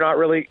you're not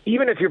really,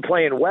 even if you're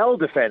playing well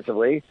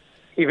defensively,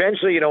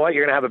 eventually, you know what,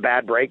 you're going to have a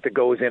bad break that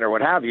goes in or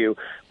what have you.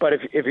 But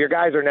if your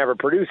guys are never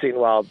producing,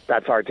 well,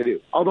 that's hard to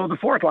do. Although the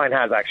fourth line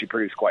has actually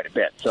produced quite a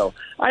bit. So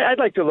I'd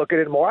like to look at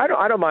it more.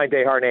 I don't mind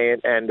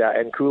Desharnais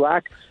and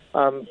Kulak.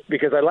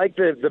 Because I like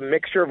the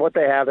mixture of what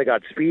they have. They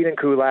got speed in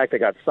Kulak, they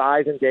got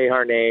size in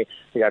Desharnais,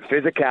 they got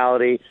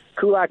physicality.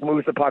 Kulak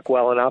moves the puck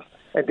well enough.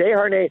 And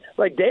Desharnais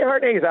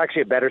is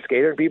actually a better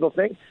skater than people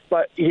think,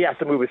 but he has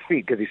to move his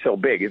feet because he's so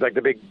big. He's like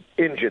the big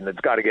engine that's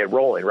got to get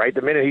rolling, right?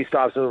 The minute he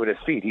stops moving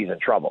his feet, he's in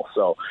trouble.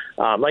 So,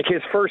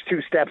 his first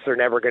two steps are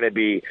never going to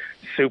be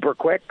super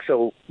quick,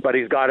 but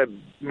he's got to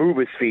move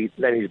his feet,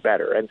 then he's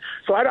better. And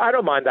so I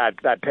don't mind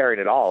that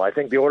pairing at all. I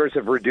think the Oilers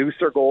have reduced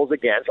their goals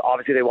against.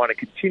 Obviously, they want to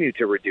continue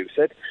to reduce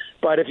it.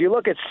 But if you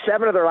look at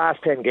 7 of their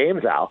last 10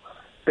 games, Al,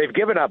 they've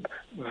given up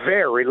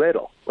very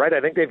little, right? I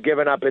think they've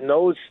given up in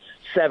those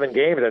 7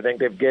 games. I think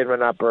they've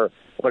given up,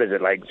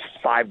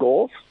 5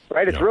 goals,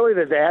 right? It's really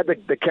that they had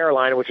the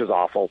Carolina, which was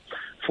awful,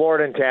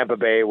 Florida and Tampa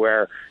Bay,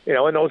 where,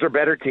 and those are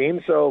better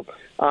teams. So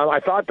I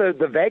thought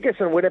the Vegas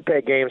and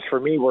Winnipeg games for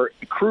me were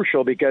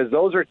crucial because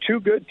those are 2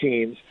 good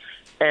teams.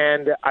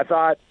 And I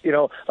thought,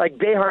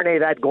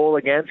 Desharnais, that goal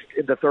against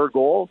in the third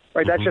goal,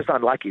 right? That's just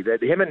unlucky.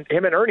 That him and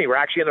Ernie were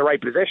actually in the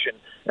right position,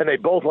 and they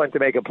both went to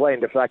make a play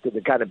and deflected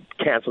and kind of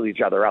canceled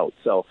each other out.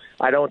 So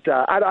I don't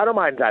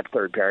mind that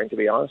third pairing, to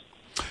be honest.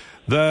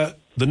 The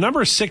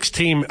number 6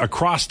 team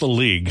across the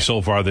league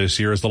so far this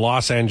year is the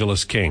Los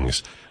Angeles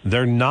Kings.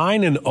 They're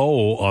 9-0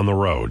 on the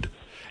road,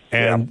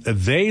 and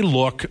they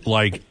look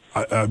like.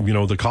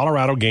 The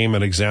Colorado game,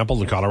 an example,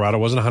 the Colorado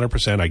wasn't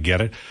 100%, I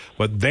get it,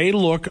 but they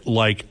look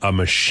like a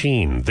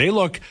machine. They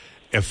look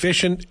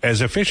efficient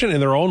in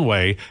their own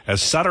way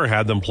as Sutter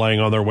had them playing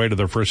on their way to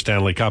their first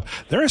Stanley Cup.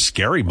 They're a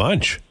scary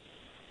bunch.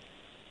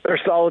 They're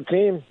a solid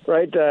team,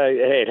 right?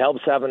 It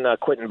helps having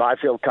Quentin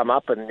Byfield come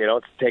up, and,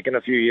 it's taken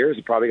a few years.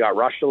 He probably got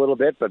rushed a little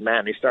bit, but,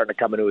 man, he's starting to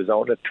come into his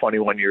own at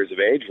 21 years of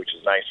age, which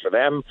is nice for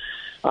them.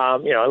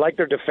 I like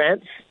their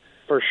defense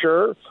for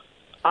sure.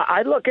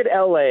 I look at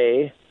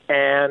L.A.,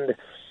 and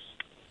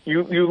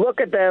you look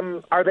at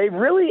them, are they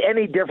really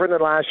any different than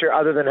last year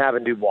other than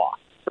having Dubois,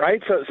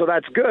 right? So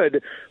that's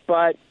good,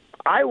 but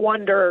I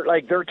wonder,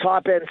 their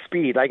top-end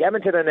speed, like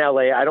Edmonton and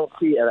L.A., I don't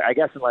see, I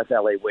guess unless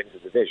L.A. wins the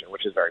division,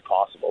 which is very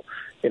possible,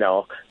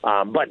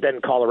 but then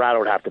Colorado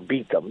would have to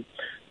beat them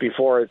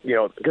before,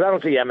 because I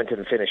don't see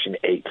Edmonton finishing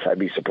 8th. I'd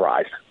be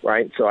surprised,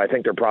 right? So I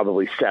think they're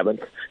probably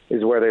 7th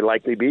is where they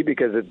likely be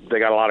because they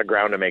got a lot of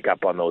ground to make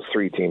up on those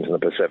 3 teams in the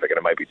Pacific, and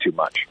it might be too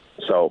much.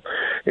 So,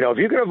 if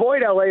you can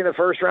avoid L.A. in the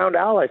first round,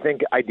 Al, I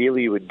think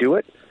ideally you would do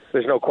it.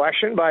 There's no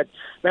question. But,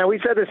 man, we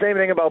said the same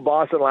thing about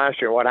Boston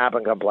last year. What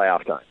happened come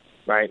playoff time,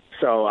 right?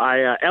 So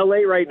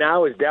L.A. right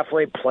now is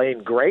definitely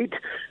playing great.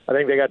 I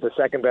think they got the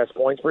second best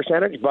points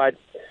percentage, but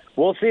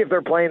we'll see if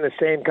they're playing the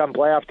same come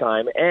playoff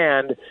time.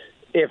 And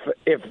if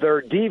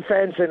their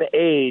defense and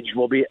age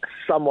will be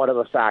somewhat of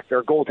a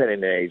factor, goaltending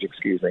and age,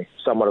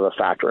 somewhat of a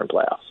factor in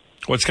playoffs.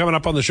 What's coming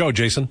up on the show,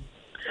 Jason?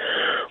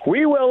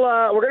 We will.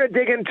 We're going to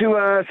dig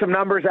into some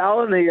numbers,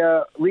 Al, in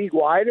the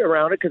league-wide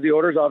around it because the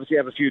Oilers obviously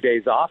have a few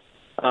days off.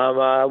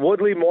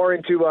 Woodley more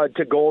into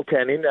to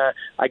goaltending.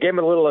 I gave him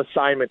a little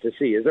assignment to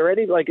see. Is there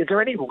any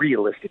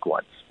realistic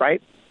ones,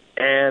 right?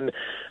 And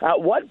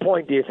at what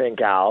point do you think,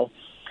 Al,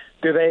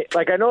 do they,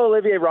 I know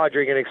Olivier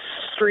Rodrigue, an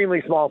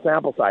extremely small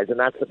sample size, and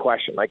that's the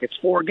question. It's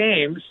 4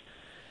 games.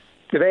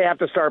 Do they have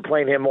to start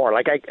playing him more?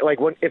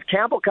 If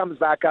Campbell comes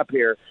back up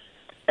here,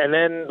 and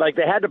then,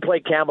 they had to play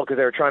Campbell because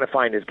they were trying to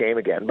find his game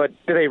again. But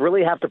do they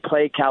really have to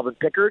play Calvin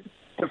Pickard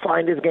to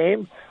find his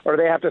game? Or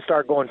do they have to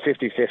start going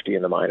 50-50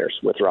 in the minors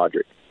with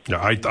Rodrigue? Yeah,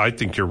 I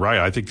think you're right.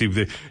 I think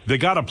they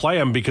got to play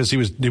him because he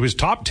was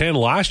top 10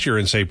 last year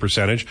in save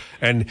percentage,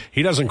 and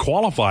he doesn't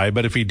qualify.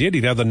 But if he did,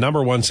 he'd have the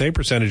number 1 save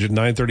percentage at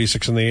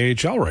 .936 in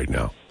the AHL right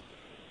now.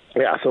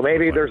 Yeah, so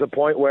maybe there's a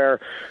point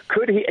where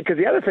could he? Because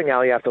the other thing,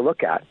 Al, you have to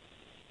look at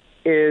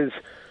is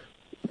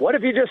what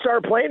if you just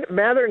start playing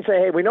Mather and say,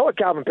 hey, we know what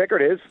Calvin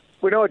Pickard is,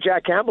 we know what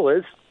Jack Campbell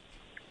is.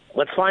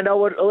 Let's find out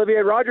what Olivier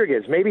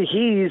Rodriguez. Maybe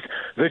he's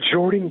the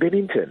Jordan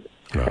Binnington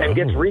and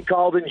gets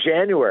recalled in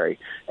January,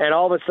 and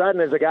all of a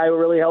sudden is a guy who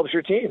really helps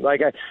your team.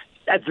 Like at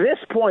this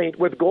point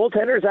with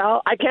goaltenders,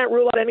 Al, I can't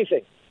rule out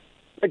anything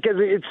because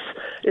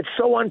it's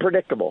so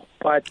unpredictable.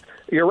 But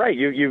you're right.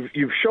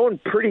 You've shown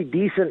pretty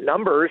decent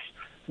numbers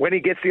when he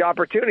gets the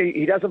opportunity.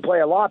 He doesn't play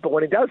a lot, but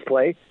when he does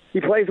play, he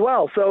plays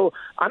well. So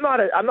I'm not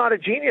a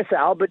genius,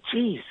 Al, but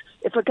geez,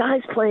 if a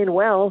guy's playing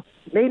well,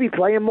 maybe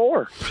play him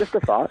more. Just a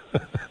thought.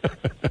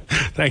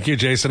 Thank you,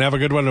 Jason. Have a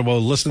good one, and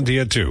we'll listen to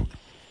you too.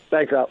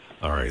 Thanks, Al.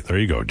 All right, there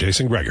you go,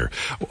 Jason Gregor.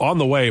 On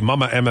the way,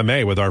 Mama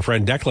MMA with our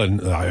friend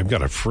Declan. I've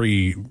got a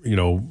free,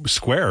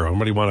 square.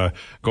 Somebody want to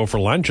go for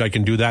lunch? I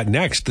can do that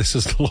next. This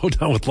is the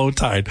Lowdown with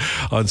Lowetide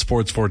on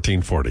Sports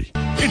 1440.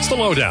 It's the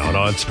Lowdown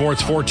on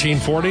Sports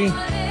 1440.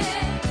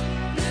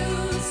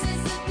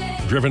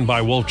 Driven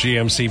by Wolf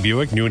GMC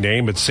Buick. New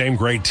name, but same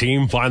great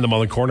team. Find them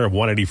on the corner of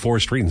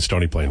 184th Street and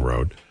Stony Plain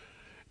Road.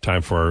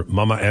 Time for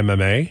Mama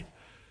MMA.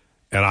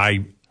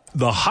 And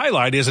the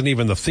highlight isn't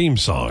even the theme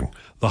song.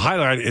 The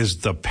highlight is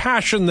the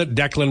passion that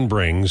Declan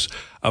brings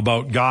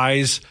about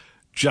guys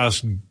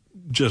just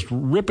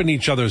ripping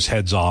each other's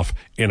heads off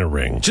in a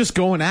ring. Just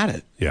going at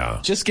it.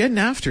 Yeah. Just getting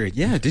after it.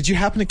 Yeah. Did you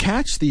happen to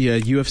catch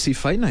the UFC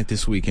Fight Night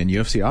this weekend,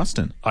 UFC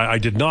Austin? I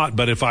did not,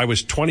 but if I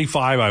was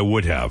 25, I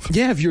would have.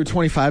 Yeah, if you were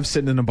 25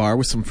 sitting in a bar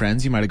with some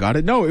friends, you might have got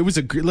it. No, it was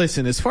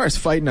listen, as far as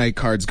Fight Night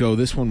cards go,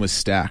 this one was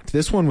stacked.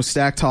 This one was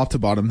stacked top to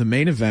bottom. The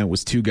main event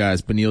was two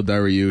guys, Beneil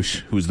Dariush,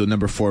 who's the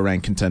number 4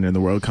 ranked contender in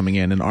the world coming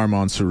in, and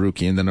Arman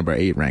Sarukian, the number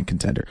 8 ranked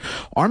contender.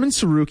 Arman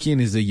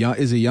Sarukian is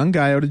a young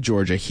guy out of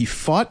Georgia. He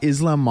fought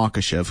Islam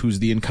Makhachev, who's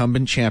the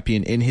incumbent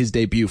champion, in his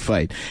debut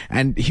fight.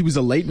 And he was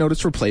a late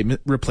notice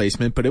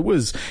replacement, but it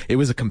was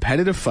a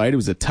competitive fight. It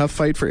was a tough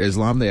fight for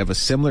Islam. They have a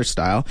similar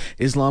style.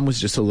 Islam was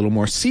just a little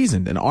more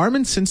seasoned. And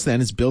Arman since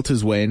then has built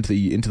his way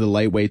into the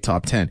lightweight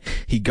top 10.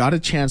 He got a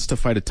chance to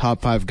fight a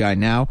top 5 guy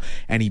now,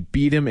 and he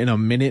beat him in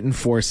 1 minute and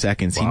 4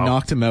 seconds. Wow. He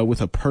knocked him out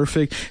with a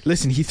perfect,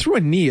 he threw a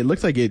knee. It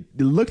looked like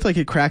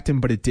it cracked him,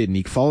 but it didn't.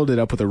 He followed it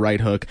up with a right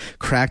hook,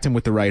 cracked him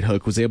with the right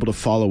hook, was able to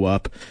follow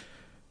up,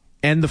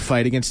 end the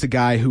fight against a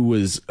guy who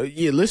was,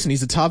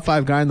 he's a top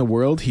 5 guy in the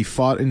world. He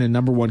fought in a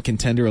number 1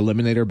 contender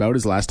eliminator bout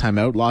his last time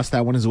out, lost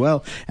that one as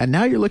well. And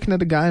now you're looking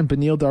at a guy in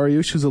Beneil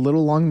Dariush who's a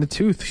little long in the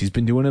tooth. He's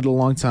been doing it a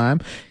long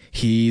time.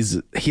 He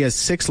has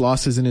 6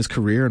 losses in his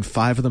career, and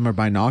 5 of them are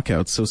by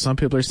knockouts. So some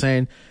people are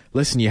saying,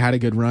 listen, you had a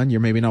good run. You're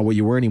maybe not what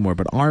you were anymore,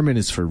 but Arman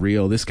is for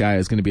real. This guy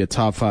is going to be a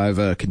top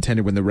 5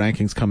 contender when the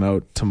rankings come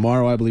out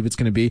tomorrow, I believe it's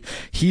going to be.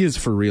 He is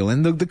for real.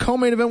 And the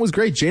co-main event was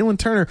great. Jalen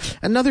Turner,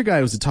 another guy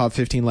who was a top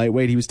 15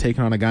 lightweight. He was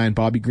taking on a guy in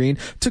Bobby Green.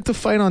 Took the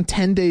fight on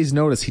 10 days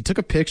notice. He took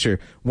a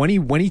picture when he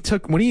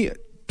took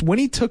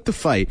the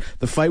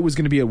fight was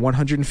going to be at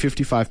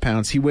 155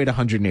 pounds. He weighed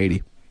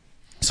 180.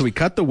 So he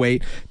cut the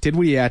weight, did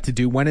what he had to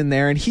do, went in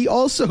there, and he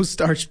also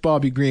starched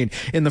Bobby Green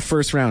in the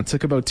first round.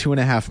 Took about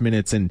 2.5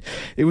 minutes, and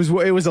it was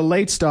a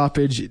late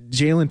stoppage.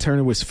 Jalen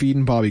Turner was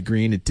feeding Bobby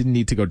Green. It didn't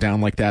need to go down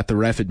like that. The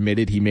ref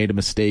admitted he made a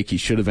mistake. He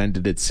should have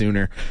ended it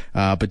sooner.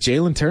 But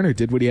Jalen Turner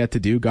did what he had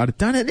to do, got it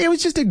done. And it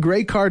was just a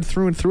great card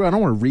through and through. I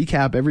don't want to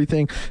recap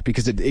everything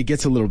because it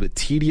gets a little bit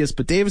tedious.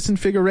 But Davison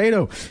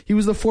Figueiredo, he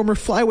was the former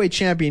flyweight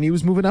champion. He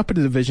was moving up in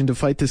the division to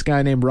fight this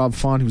guy named Rob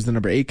Font, who's the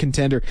number 8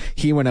 contender.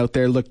 He went out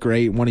there, looked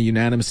great, won a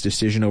unanimous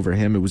decision over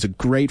him. It was a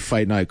great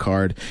fight night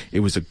card. It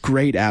was a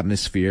great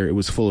atmosphere. It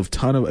was full of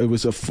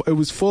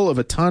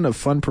a ton of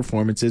fun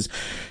performances.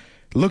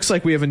 Looks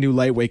like we have a new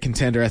lightweight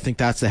contender. I think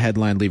that's the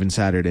headline leaving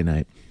Saturday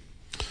night.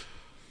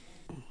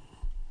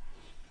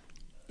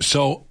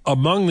 So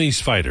among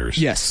these fighters,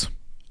 yes,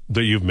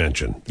 that you've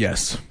mentioned,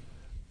 yes,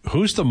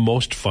 who's the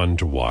most fun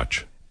to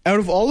watch? Out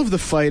of all of the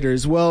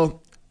fighters,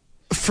 well,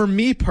 for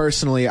me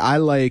personally, I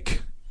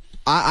like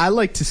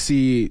to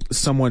see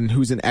someone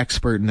who's an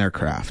expert in their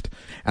craft.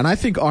 And I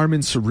think Arman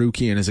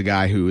Sarukian is a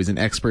guy who is an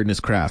expert in his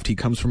craft. He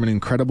comes from an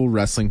incredible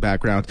wrestling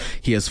background.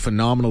 He has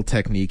phenomenal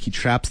technique. He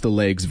traps the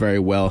legs very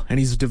well, and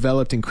he's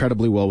developed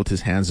incredibly well with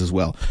his hands as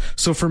well.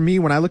 So for me,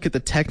 when I look at the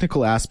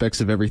technical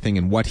aspects of everything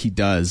and what he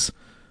does,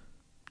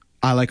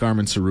 I like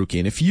Arman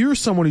Sarukian. If you're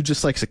someone who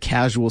just likes a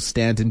casual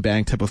stand and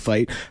bang type of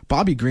fight,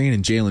 Bobby Green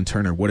and Jalen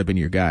Turner would have been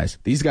your guys.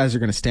 These guys are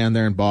going to stand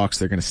there and box.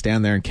 They're going to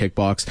stand there and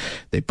kickbox.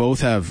 They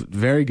both have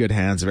very good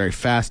hands, very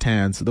fast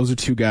hands. Those are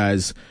two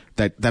guys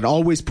that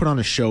always put on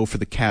a show for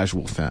the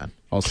casual fan.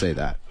 I'll say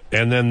that.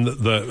 And then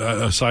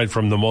aside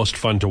from the most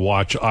fun to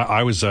watch,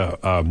 I was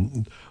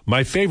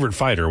my favorite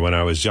fighter when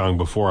I was young,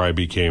 before I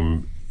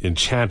became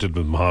enchanted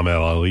with Muhammad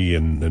Ali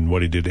and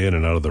what he did in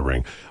and out of the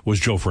ring, was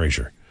Joe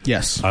Frazier.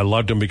 Yes. I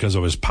loved him because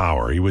of his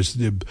power. He was,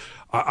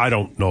 I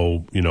don't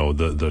know,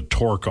 the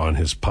torque on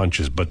his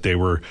punches, but they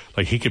were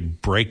like, he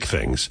could break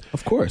things.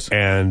 Of course.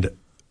 And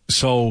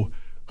so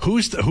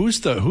who's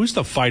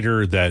the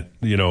fighter that,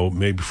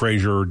 maybe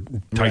Frazier,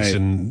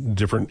 Tyson, right,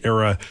 different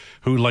era,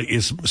 who like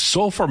is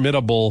so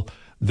formidable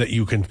that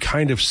you can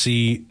kind of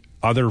see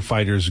other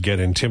fighters get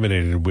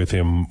intimidated with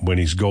him when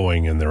he's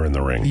going and they're in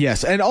the ring.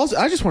 Yes, and also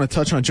I just want to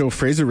touch on Joe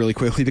Frazier really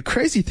quickly. The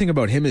crazy thing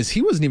about him is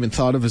he wasn't even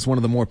thought of as one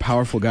of the more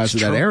powerful guys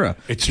of that era.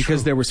 It's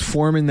because true. There was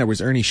Foreman, there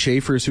was Ernie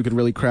Schaefers who could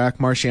really crack.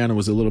 Marciano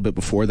was a little bit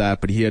before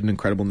that, but he had an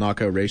incredible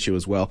knockout ratio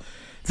as well.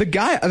 The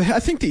guy, I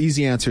think the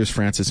easy answer is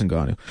Francis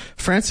Ngannou.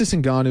 Francis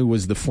Ngannou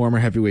was the former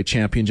heavyweight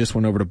champion, just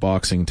went over to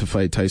boxing to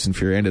fight Tyson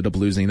Fury, ended up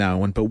losing that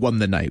one, but won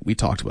the night. We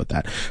talked about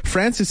that.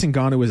 Francis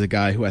Ngannou is a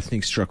guy who I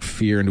think struck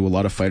fear into a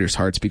lot of fighters'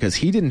 hearts because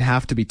he didn't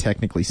have to be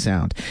technically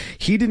sound.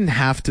 He didn't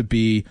have to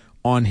be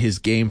on his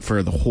game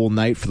for the whole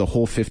night, for the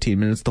whole 15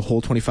 minutes, the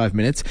whole 25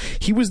 minutes.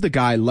 He was the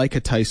guy like a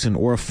Tyson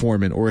or a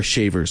Foreman or a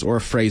Shavers or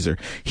a Fraser.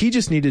 He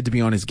just needed to be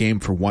on his game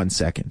for 1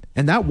 second.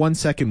 And that 1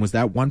 second was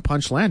that one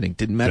punch landing.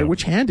 Didn't matter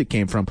which hand it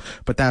came from,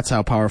 but that's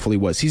how powerful he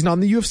was. He's not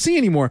in the UFC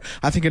anymore.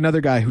 I think another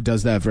guy who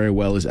does that very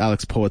well is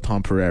Alex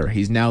Poatan Pereira.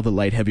 He's now the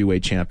light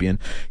heavyweight champion.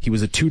 He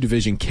was a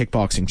 2-division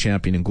kickboxing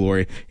champion in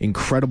glory.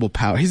 Incredible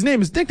power. His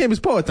nickname is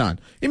Poatan.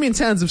 It means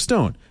hands of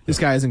stone. This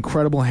guy has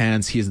incredible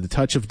hands. He has the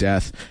touch of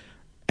death.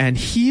 And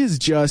he is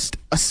just,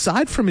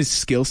 aside from his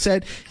skill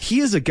set, he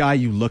is a guy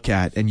you look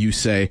at and you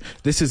say,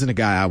 this isn't a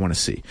guy I want to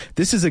see.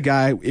 This is a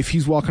guy, if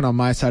he's walking on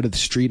my side of the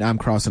street, I'm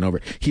crossing over.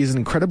 He is an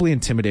incredibly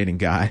intimidating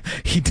guy.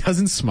 He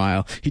doesn't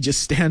smile. He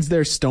just stands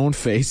there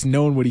stone-faced,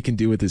 knowing what he can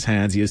do with his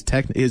hands. His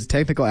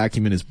technical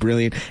acumen is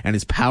brilliant, and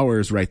his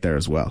power is right there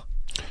as well.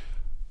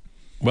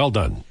 Well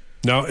done.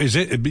 Now, is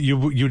it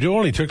you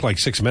only took like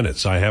 6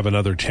 minutes. I have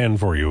another 10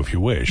 for you if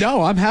you wish.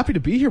 No, I'm happy to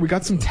be here. We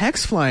got some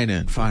texts flying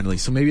in finally,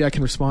 so maybe I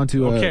can respond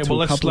to okay, to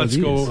well, a couple of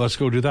these. Let's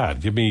go do that.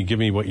 Give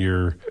me what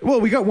you're...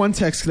 Well, we got one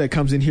text that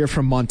comes in here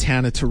from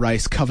Montana to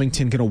Rice.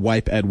 Covington going to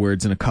wipe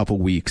Edwards in a couple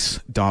weeks.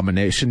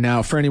 Domination.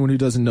 Now, for anyone who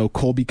doesn't know,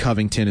 Colby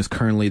Covington is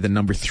currently the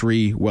number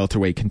 3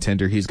 welterweight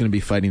contender. He's going to be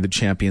fighting the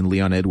champion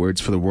Leon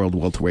Edwards for the world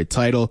welterweight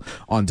title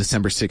on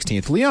December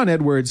 16th. Leon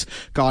Edwards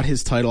got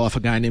his title off a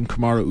guy named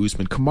Kamaru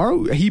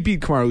Usman. He beat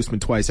Kamaru Usman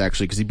twice,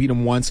 actually, because he beat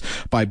him once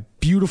by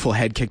beautiful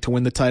head kick to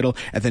win the title,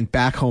 and then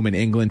back home in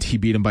England, he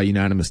beat him by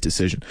unanimous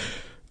decision.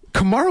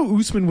 Kamaru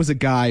Usman was a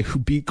guy who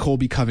beat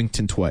Colby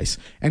Covington twice.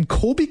 And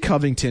Colby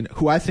Covington,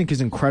 who I think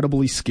is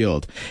incredibly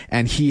skilled,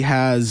 and he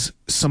has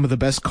some of the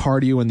best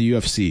cardio in the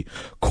UFC.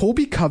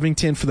 Colby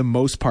Covington, for the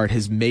most part,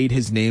 has made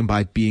his name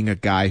by being a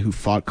guy who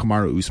fought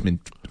Kamaru Usman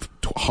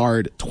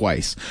hard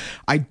twice.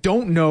 I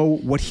don't know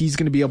what he's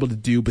going to be able to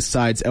do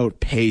besides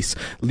outpace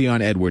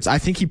Leon Edwards. I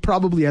think he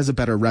probably has a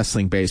better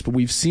wrestling base, but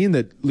we've seen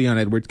that Leon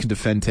Edwards can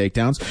defend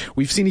takedowns.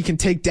 We've seen he can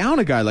take down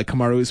a guy like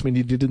Kamaru Usman.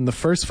 He did it in the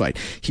first fight.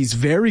 He's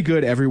very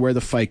good everywhere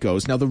the fight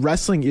goes. Now, the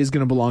wrestling is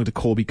going to belong to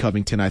Colby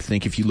Covington, I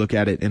think, if you look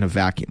at it in a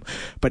vacuum.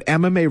 But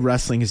MMA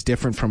wrestling is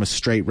different from a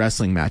straight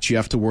wrestling match. You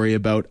have to worry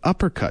about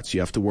uppercuts.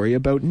 You have to worry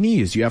about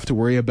knees. You have to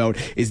worry about,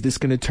 is this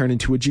going to turn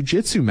into a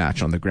jiu-jitsu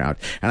match on the ground?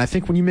 And I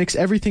think when you mix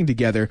everything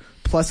together,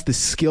 plus the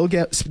skill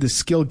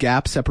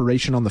gap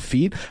separation on the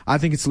feet, I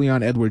think it's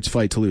Leon Edwards'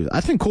 fight to lose.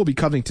 I think Colby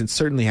Covington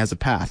certainly has a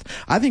path.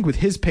 I think with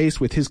his pace,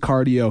 with his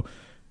cardio,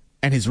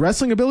 and his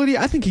wrestling ability,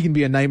 I think he can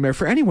be a nightmare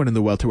for anyone in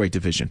the welterweight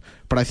division.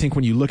 But I think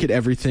when you look at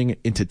everything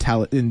in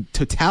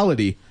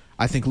totality,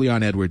 I think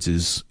Leon Edwards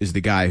is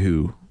the guy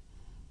who,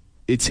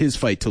 it's his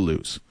fight to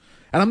lose.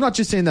 And I'm not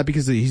just saying that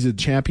because he's a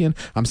champion.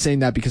 I'm saying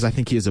that because I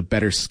think he has a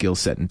better skill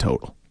set in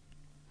total.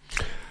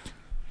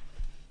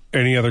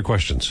 Any other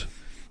questions?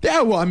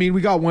 Yeah, well, I mean,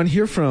 we got one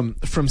here from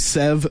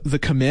Sev the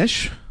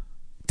Commish.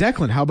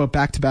 Declan, how about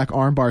back-to-back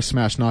armbar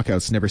smash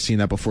knockouts? Never seen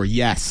that before.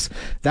 Yes,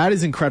 that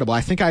is incredible.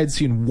 I think I had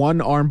seen one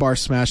armbar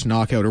smash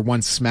knockout or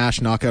one smash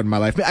knockout in my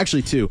life.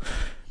 Actually, 2.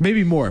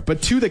 Maybe more,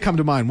 but 2 that come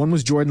to mind. One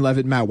was Jordan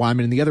Levitt, Matt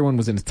Wyman, and the other one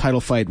was in a title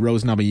fight,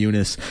 Rose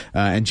Namajunas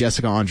and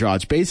Jessica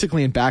Andrade.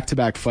 Basically, in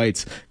back-to-back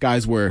fights,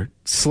 guys were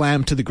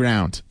slammed to the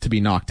ground to be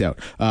knocked out.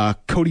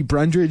 Cody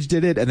Brundridge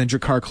did it, and then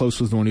Drakkar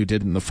Klose was the one who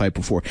did it in the fight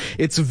before.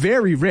 It's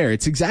very rare.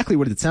 It's exactly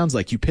what it sounds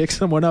like. You pick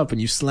someone up and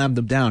you slam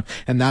them down,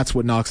 and that's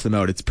what knocks them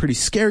out. It's pretty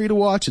scary to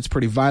watch. It's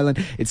pretty violent.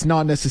 It's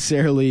not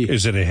necessarily...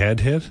 Is it a head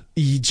hit?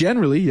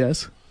 Generally,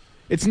 yes.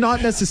 It's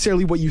not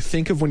necessarily what you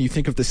think of when you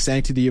think of the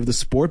sanctity of the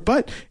sport,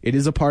 but it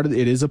is a part of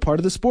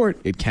the sport.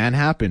 It can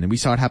happen, and we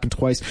saw it happen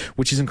twice,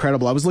 which is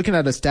incredible. I was looking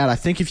at a stat. I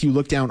think if you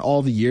look down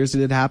all the years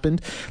that it happened,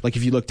 like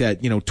if you looked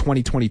at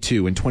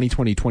 2022 and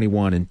 2020,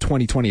 21 and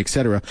 2020,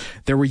 etc.,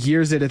 there were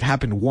years that it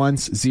happened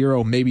once,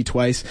 0, maybe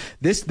twice.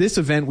 This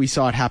event we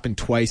saw it happen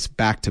twice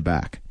back to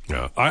back.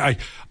 Yeah,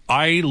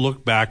 I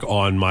look back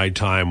on my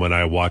time when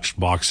I watched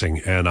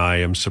boxing, and I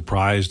am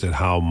surprised at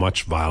how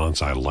much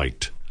violence I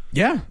liked.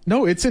 Yeah,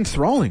 no, it's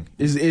enthralling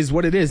is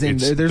what it is. And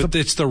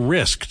it's the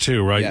risk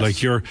too, right? Yes.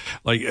 Like you're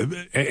like,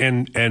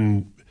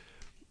 and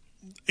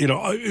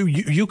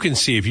you can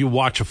see if you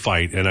watch a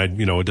fight, and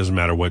it doesn't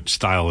matter what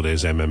style it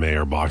is, MMA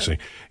or boxing,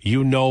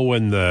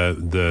 when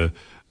the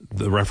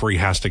referee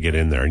has to get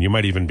in there, and you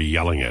might even be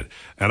yelling it.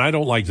 And I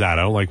don't like that.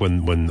 I don't like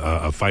when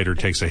a fighter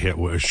takes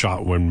a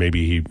shot when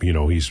maybe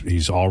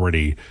he's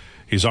already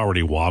he's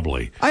already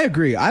wobbly. I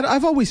agree.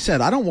 I've always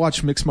said I don't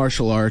watch mixed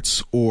martial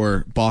arts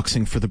or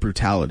boxing for the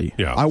brutality.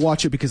 Yeah. I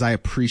watch it because I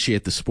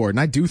appreciate the sport, and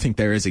I do think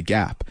there is a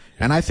gap.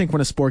 Yeah. And I think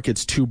when a sport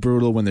gets too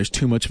brutal, when there's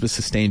too much of a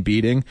sustained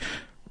beating,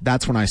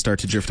 that's when I start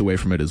to drift away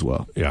from it as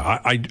well. Yeah,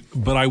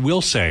 but I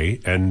will say,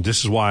 and this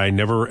is why I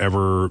never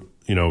ever,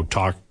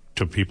 talk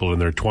to people in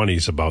their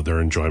 20s about their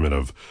enjoyment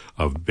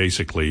of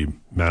basically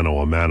mano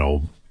a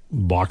mano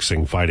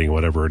boxing, fighting,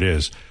 whatever it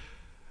is.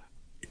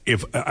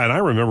 And I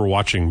remember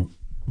watching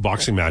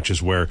boxing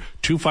matches where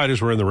two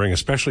fighters were in the ring,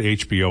 especially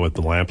HBO at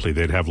the Lampley.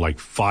 They'd have like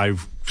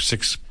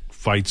 5-6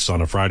 fights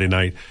on a Friday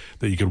night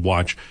that you could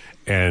watch.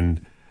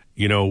 And,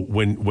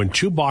 when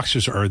two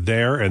boxers are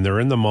there and they're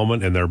in the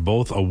moment and they're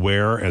both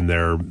aware and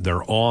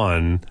they're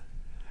on,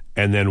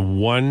 and then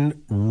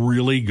one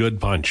really good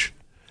punch,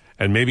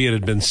 and maybe it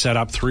had been set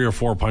up 3 or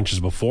 4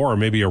 punches before, or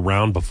maybe a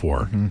round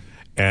before. Mm-hmm.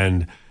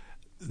 And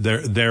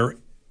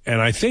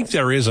and I think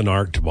there is an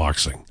art to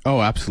boxing.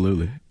 Oh,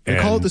 absolutely. They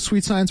call it the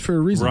sweet science for a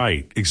reason.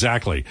 Right,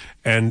 exactly.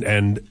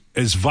 And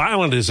as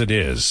violent as it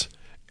is,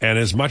 and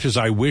as much as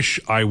I wish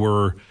I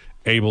were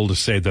able to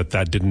say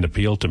that didn't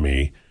appeal to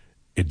me,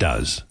 it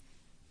does.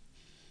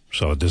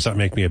 So does that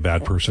make me a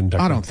bad person, Declan?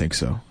 I don't think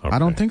so. Okay. I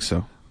don't think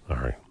so. All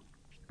right.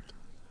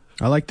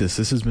 I like this.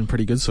 This has been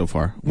pretty good so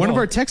far. One of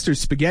our texters,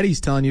 Spaghetti's,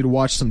 telling you to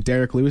watch some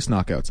Derek Lewis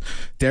knockouts.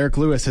 Derek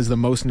Lewis has the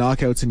most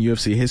knockouts in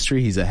UFC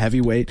history. He's a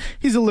heavyweight.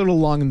 He's a little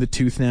long in the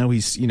tooth now.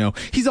 He's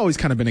always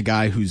kind of been a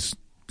guy who's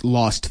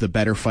lost to the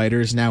better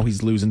fighters. Now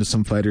he's losing to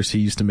some fighters he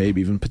used to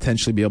maybe even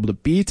potentially be able to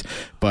beat.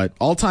 But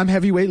all-time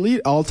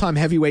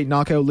heavyweight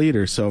knockout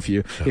leader. So if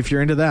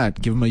you're into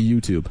that, give him a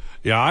YouTube.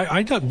 Yeah,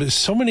 I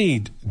so many,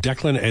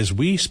 Declan, as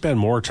we spend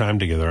more time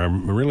together,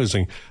 I'm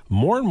realizing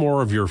more and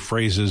more of your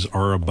phrases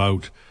are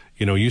about,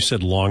 you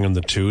said long in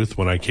the tooth.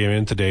 When I came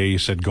in today, you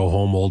said go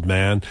home, old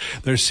man.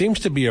 There seems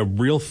to be a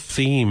real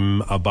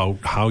theme about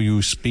how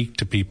you speak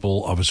to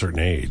people of a certain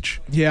age.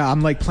 Yeah,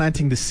 I'm like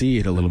planting the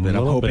seed a little bit.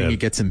 I'm hoping it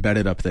gets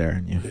embedded up there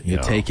and you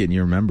take it and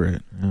you remember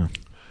it.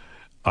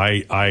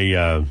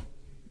 Yeah.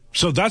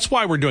 So that's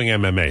why we're doing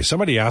MMA.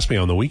 Somebody asked me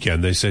on the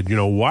weekend, they said,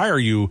 why are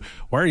you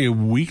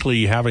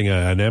weekly having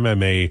an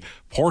MMA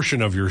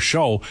portion of your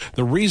show?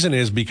 The reason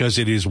is because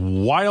it is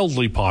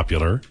wildly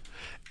popular.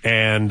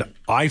 And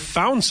I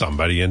found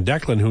somebody in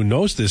Declan who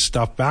knows this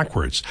stuff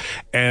backwards.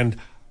 And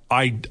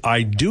I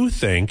do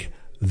think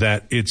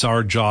that it's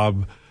our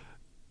job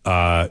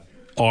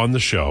on the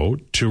show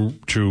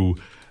to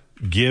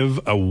give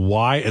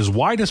as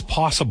wide as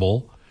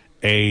possible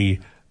a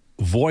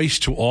voice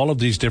to all of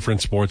these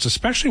different sports,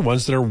 especially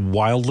ones that are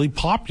wildly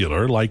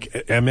popular like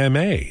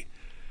MMA.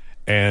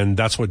 And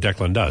that's what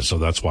Declan does. So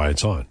that's why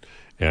it's on.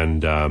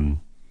 And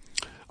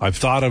I've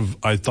thought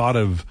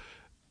of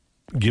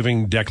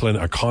giving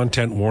Declan a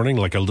content warning,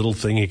 like a little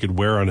thing he could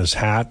wear on his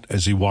hat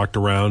as he walked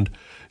around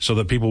so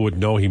that people would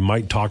know he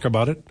might talk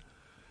about it.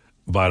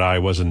 But I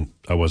wasn't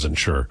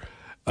sure.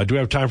 Do we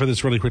have time for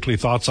this really quickly?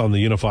 Thoughts on the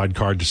Unified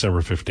card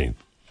December 15th?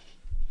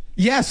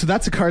 Yeah, so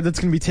that's a card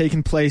that's going to be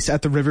taking place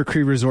at the River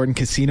Cree Resort and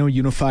Casino.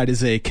 Unified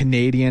is a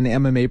Canadian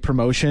MMA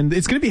promotion.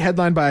 It's going to be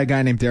headlined by a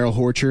guy named Daryl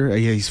Horcher.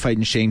 He's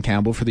fighting Shane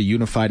Campbell for the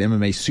Unified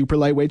MMA Super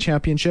Lightweight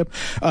Championship.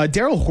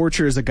 Daryl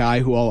Horcher is a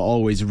guy who I'll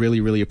always really,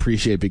 really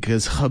appreciate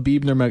because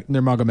Khabib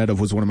Nurmagomedov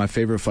was one of my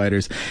favorite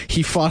fighters.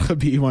 He fought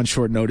Khabib on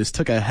short notice,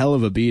 took a hell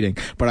of a beating,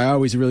 but I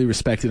always really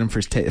respected him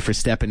for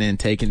stepping in,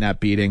 taking that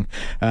beating.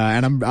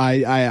 And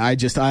I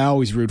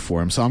always root for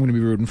him. So I'm going to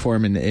be rooting for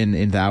him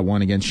in that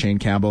one against Shane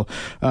Campbell.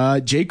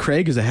 Jay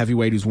Craig is a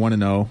heavyweight who's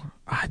 1-0.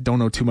 I don't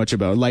know too much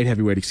about light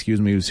heavyweight, who's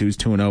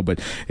 2-0, but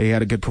he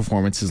had a good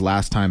performance his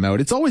last time out.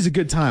 It's always a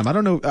good time. I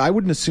don't know. I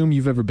wouldn't assume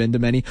you've ever been to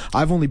many.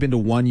 I've only been to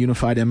one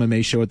Unified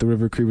MMA show at the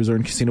River Cree Resort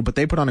and Casino, but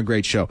they put on a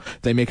great show.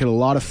 They make it a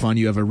lot of fun.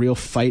 You have a real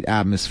fight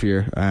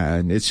atmosphere,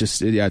 and it's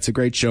just, it's a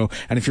great show.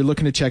 And if you're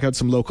looking to check out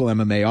some local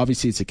MMA,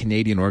 obviously it's a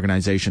Canadian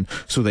organization,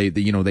 so they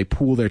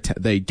pool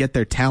they get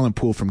their talent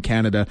pool from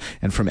Canada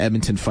and from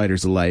Edmonton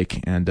fighters alike,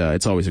 and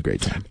it's always a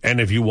great time.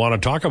 And if you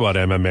want to talk about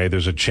MMA,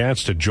 there's a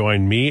chance to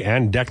join me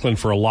and Declan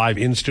for a live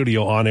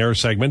in-studio on-air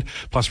segment,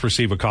 plus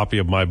receive a copy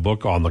of my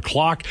book, On the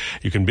Clock.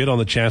 You can bid on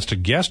the chance to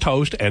guest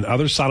host and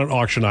other silent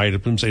auction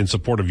items in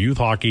support of youth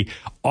hockey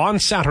on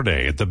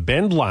Saturday at the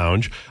Bend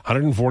Lounge,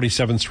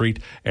 147th Street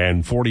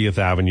and 40th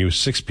Avenue,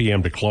 6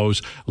 p.m. to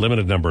close.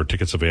 Limited number of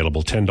tickets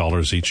available,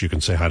 $10 each. You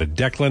can say hi to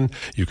Declan.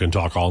 You can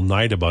talk all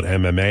night about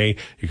MMA.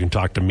 You can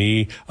talk to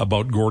me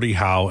about Gordie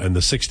Howe and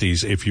the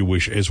 60s if you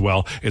wish as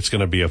well. It's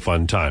going to be a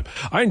fun time.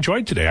 I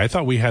enjoyed today. I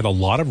thought we had a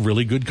lot of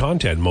really good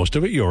content, most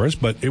of it yours,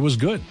 but it was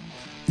good.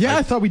 Yeah,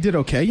 I thought we did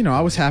okay. I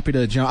was happy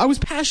to jump. I was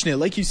passionate,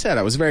 like you said.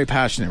 I was very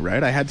passionate,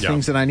 right? I had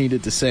things that I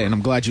needed to say, and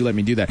I'm glad you let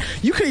me do that.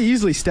 You could have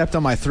easily stepped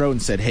on my throat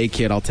and said, "Hey,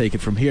 kid, I'll take it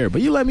from here."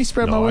 But you let me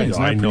spread my wings,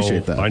 and I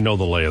appreciate that. I know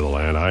the lay of the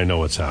land. I know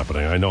what's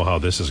happening. I know how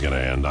this is going to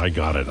end. I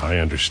got it. I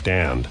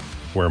understand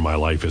where my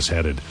life is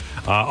headed.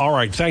 All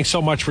right, thanks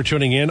so much for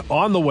tuning in.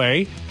 On the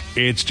way,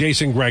 it's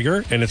Jason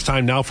Greger, and it's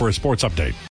time now for a sports update.